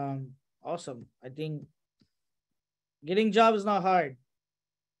here. Awesome. I think getting job is not hard.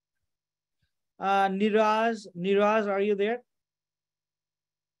 Niraz, are you there?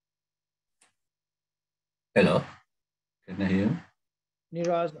 Hello. Can I hear you?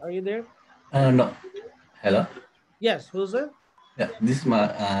 Niraz, are you there? No. Hello. Yes. Who's there? Yeah, this is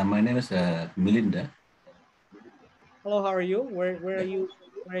my name is Melinda. Hello, how are you? Where are you?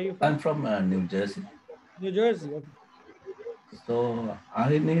 Where are you from? I'm from New Jersey. New Jersey. Okay. So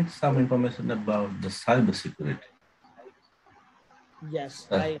I need some information about the cybersecurity. Yes,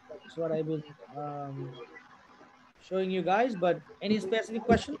 that's what I've been showing you guys. But any specific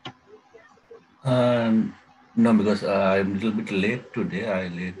question? No, because I'm a little bit late today. I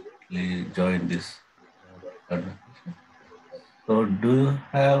lately joined this conversation. So, do you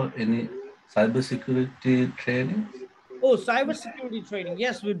have any cybersecurity training? Oh, cybersecurity training.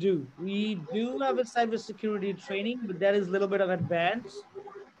 Yes, we do. We do have a cybersecurity training, but that is a little bit of advanced.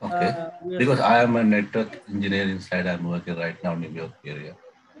 Okay, We are because I am a network engineer inside. I'm working right now in New York area.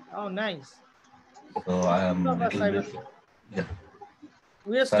 Oh, nice. So I We am have a little bit, cyber.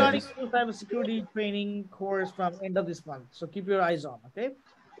 We are cyber. starting a new cybersecurity training course from end of this month. So keep your eyes on. Okay.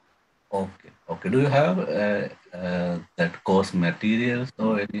 Okay, okay. Do you have that course materials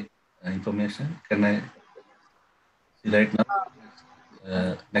or any information? Can I see right now?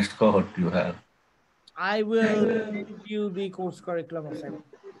 Next cohort you have. I will give you the course curriculum of cyber.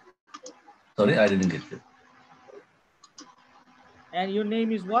 Sorry, I didn't get you. And your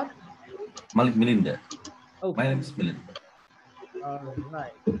name is what? Malik Melinda. Okay. My name is Melinda. All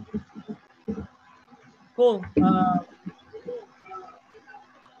right. Cool.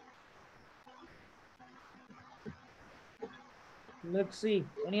 Let's see.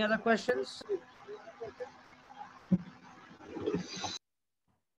 Any other questions?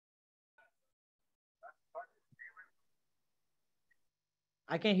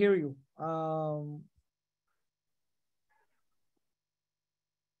 I can hear you.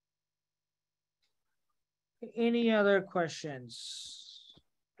 Any other questions?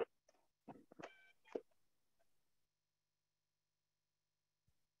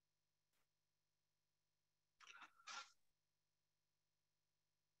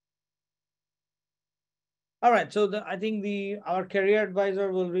 All right. So I think our career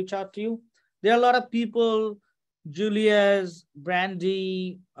advisor will reach out to you. There are a lot of people, Julius,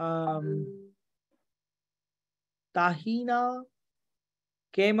 Brandy, Tahina,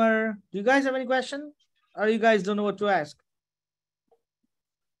 Kamer. Do you guys have any question? Or you guys don't know what to ask?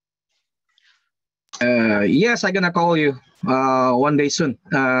 Yes, I'm gonna call you one day soon,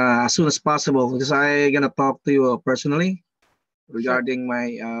 as soon as possible, because I'm gonna talk to you personally regarding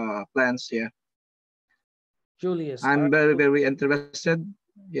my plans. Yeah, Julius. I'm very interested.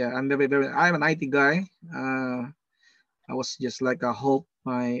 Yeah, I'm very. I'm an IT guy. I was just like a hope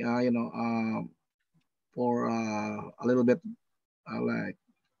my for a little bit like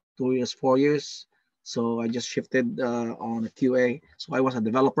 2 years, 4 years. So I just shifted on QA. So I was a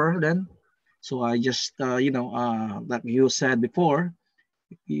developer then. So I just like you said before,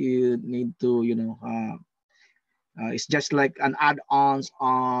 you need to it's just like an add-ons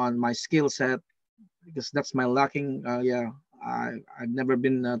on my skill set because that's my lacking. Yeah, I've never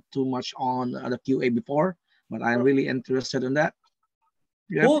been too much on the QA before, but I'm really interested in that.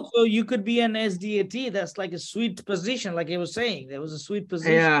 Yep. Cool. So you could be an SDAT. That's like a sweet position, like I was saying. There was a sweet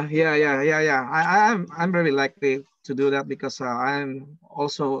position. Yeah. I'm very likely to do that because I'm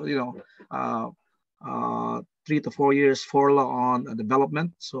also 3 to 4 years for on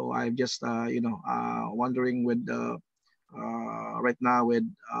development. So I'm just wondering with right now with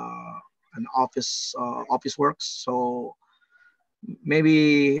an office works. So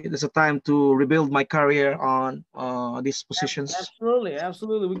maybe there's a time to rebuild my career on these positions. Absolutely.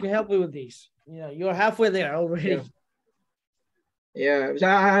 We can help you with these. You're halfway there already. Yeah,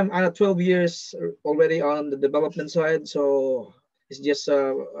 I'm 12 years already on the development side, so it's just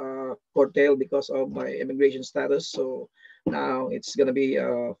curtailed because of my immigration status. So now it's gonna be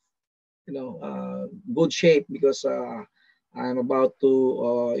good shape because I'm about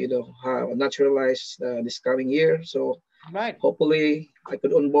to have naturalized this coming year. So hopefully I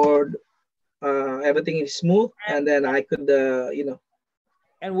could onboard everything is smooth, and then I could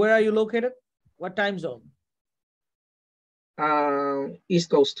And where are you located? What time zone?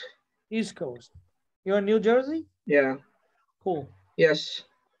 East Coast. East Coast. You're in New Jersey? Yeah. Cool. Yes.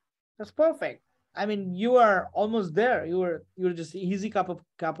 That's perfect. I mean, you are almost there. You're just easy cup of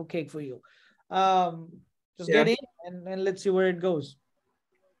cake for you. Just get in and let's see where it goes.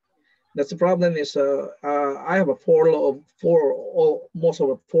 That's the problem is I have a almost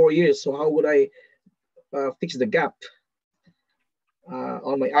over 4 years. So how would I fix the gap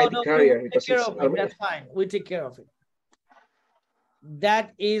on my IT career? Because that's fine. We take care of it.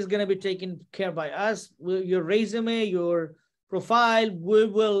 That is going to be taken care by us. Your resume, your profile, we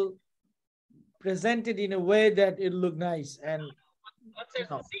will present it in a way that it look nice and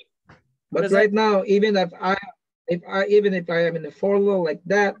but right now, even if Even if I am in a furlough like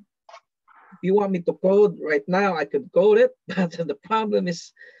that, if you want me to code right now, I could code it. But the problem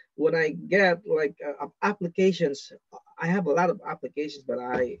is when I get like applications, I have a lot of applications, but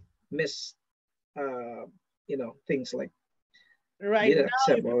I miss, things like Right didn't now,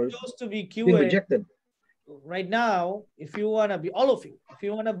 accept if you or choose to be being QA, rejected. right now, if you want to be, all of you, if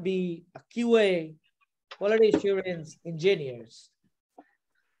you want to be a QA, quality assurance engineers,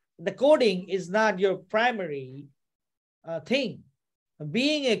 the coding is not your primary thing.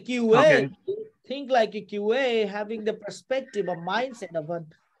 Being a QA, Okay. think like a QA, having the perspective, a mindset of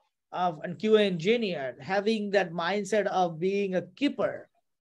an QA engineer, having that mindset of being a keeper,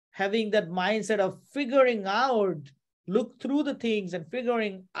 having that mindset of figuring out, look through the things and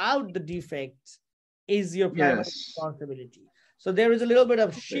figuring out the defects is your primary Yes. responsibility. So there is a little bit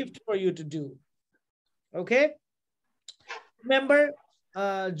of shift for you to do. Okay. Remember,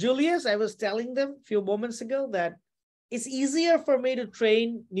 Julius, I was telling them a few moments ago that it's easier for me to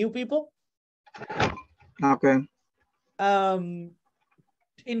train new people Okay.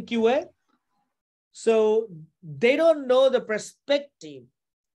 In QA. So they don't know the perspective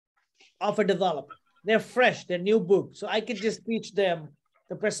of a developer. They're fresh, they're new book. So I could just teach them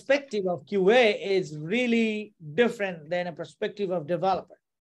the perspective of QA is really different than a perspective of developer.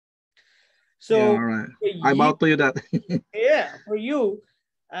 So yeah, all right. I about to you that. yeah, for you,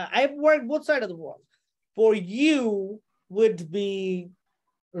 I've worked both sides of the world. For you would be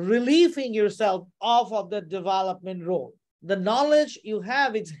relieving yourself off of the development role. The knowledge you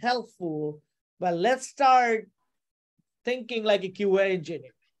have is helpful, but let's start thinking like a QA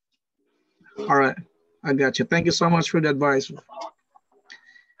engineer. All right, I got you. Thank you so much for the advice.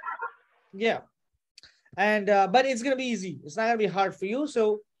 Yeah, and but it's gonna be easy. It's not gonna be hard for you.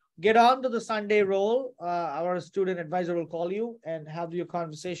 So get on to the Sunday role. Our student advisor will call you and have your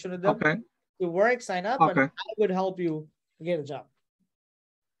conversation with them. Okay. You work, sign up, Okay. and I would help you get a job.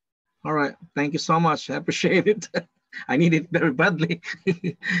 All right. Thank you so much. I appreciate it. I need it very badly.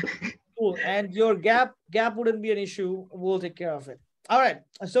 Cool. And your gap wouldn't be an issue. We'll take care of it. All right.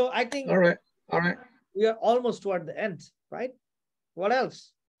 So I think All right. All right. we are almost toward the end, right? What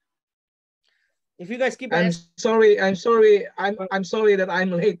else? If you guys keep I'm sorry that I'm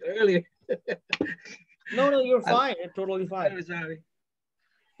late early. No, you're fine. You're totally fine. I'm sorry.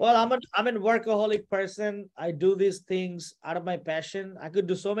 Well, I'm a workaholic person. I do these things out of my passion. I could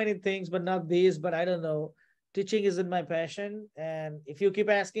do so many things, but not these. But I don't know. Teaching isn't my passion. And if you keep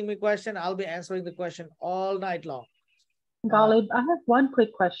asking me question, I'll be answering the question all night long. Galib, I have one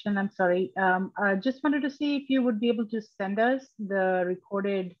quick question. I'm sorry. I just wanted to see if you would be able to send us the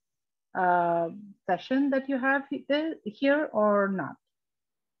recorded session that you have here or not.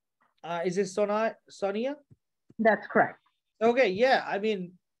 Is it Sonia? That's correct. Okay, yeah. I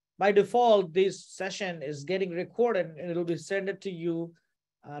mean, by default, this session is getting recorded and it'll be sent to you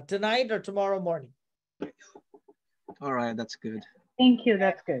tonight or tomorrow morning. All right, that's good. Thank you.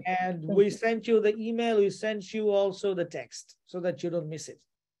 That's good. And we sent you the email. We sent you also the text so that you don't miss it.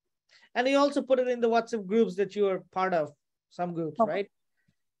 And we also put it in the WhatsApp groups that you are part of, some groups, right?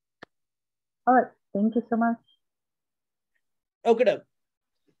 All right. Thank you so much. Okay.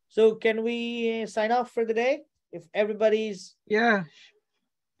 So can we sign off for the day? If everybody's... Yeah.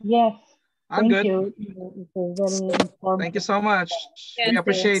 Yes. I'm Thank good. you. It was very informative. Thank you so much. We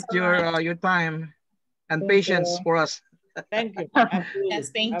appreciate your time and patience for us. Thank you. Absolutely. Yes,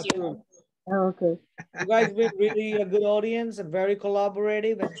 thank you. Okay. You guys have been really a good audience and very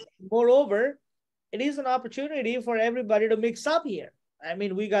collaborative. And moreover, it is an opportunity for everybody to mix up here. I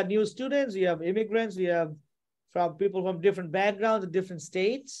mean, we got new students, we have immigrants, we have from people from different backgrounds, different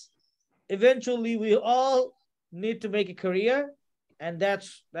states. Eventually, we all need to make a career. And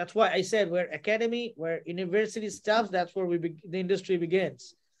that's why I said we're academy, we're university stuff. That's where the industry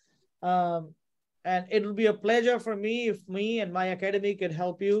begins. And it will be a pleasure for me if me and my academy can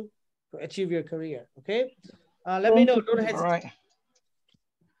help you to achieve your career. Okay. Let me know. Don't hesitate. All right.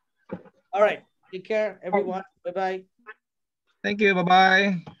 All right. Take care, everyone. Bye-bye. Thank you.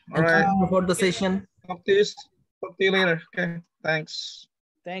 Bye-bye. All right. Thank you for the session. Talk to you later. Okay. Thanks.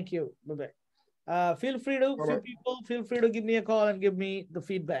 Thank you. Bye-bye. Feel free to give me a call and give me the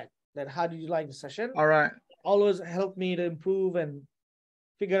feedback that how did you like the session? All right. Always help me to improve and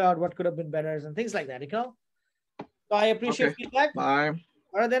figure out what could have been better and things like that, you know? So I appreciate feedback. Bye.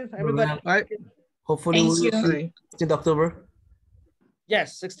 All right then, everybody. Bye. Hopefully we'll see 16th October.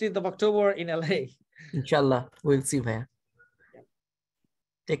 Yes, 16th of October in LA. Inshallah, we'll see where. Yeah.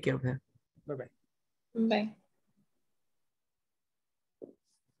 Take care, man. Bye-bye. Bye.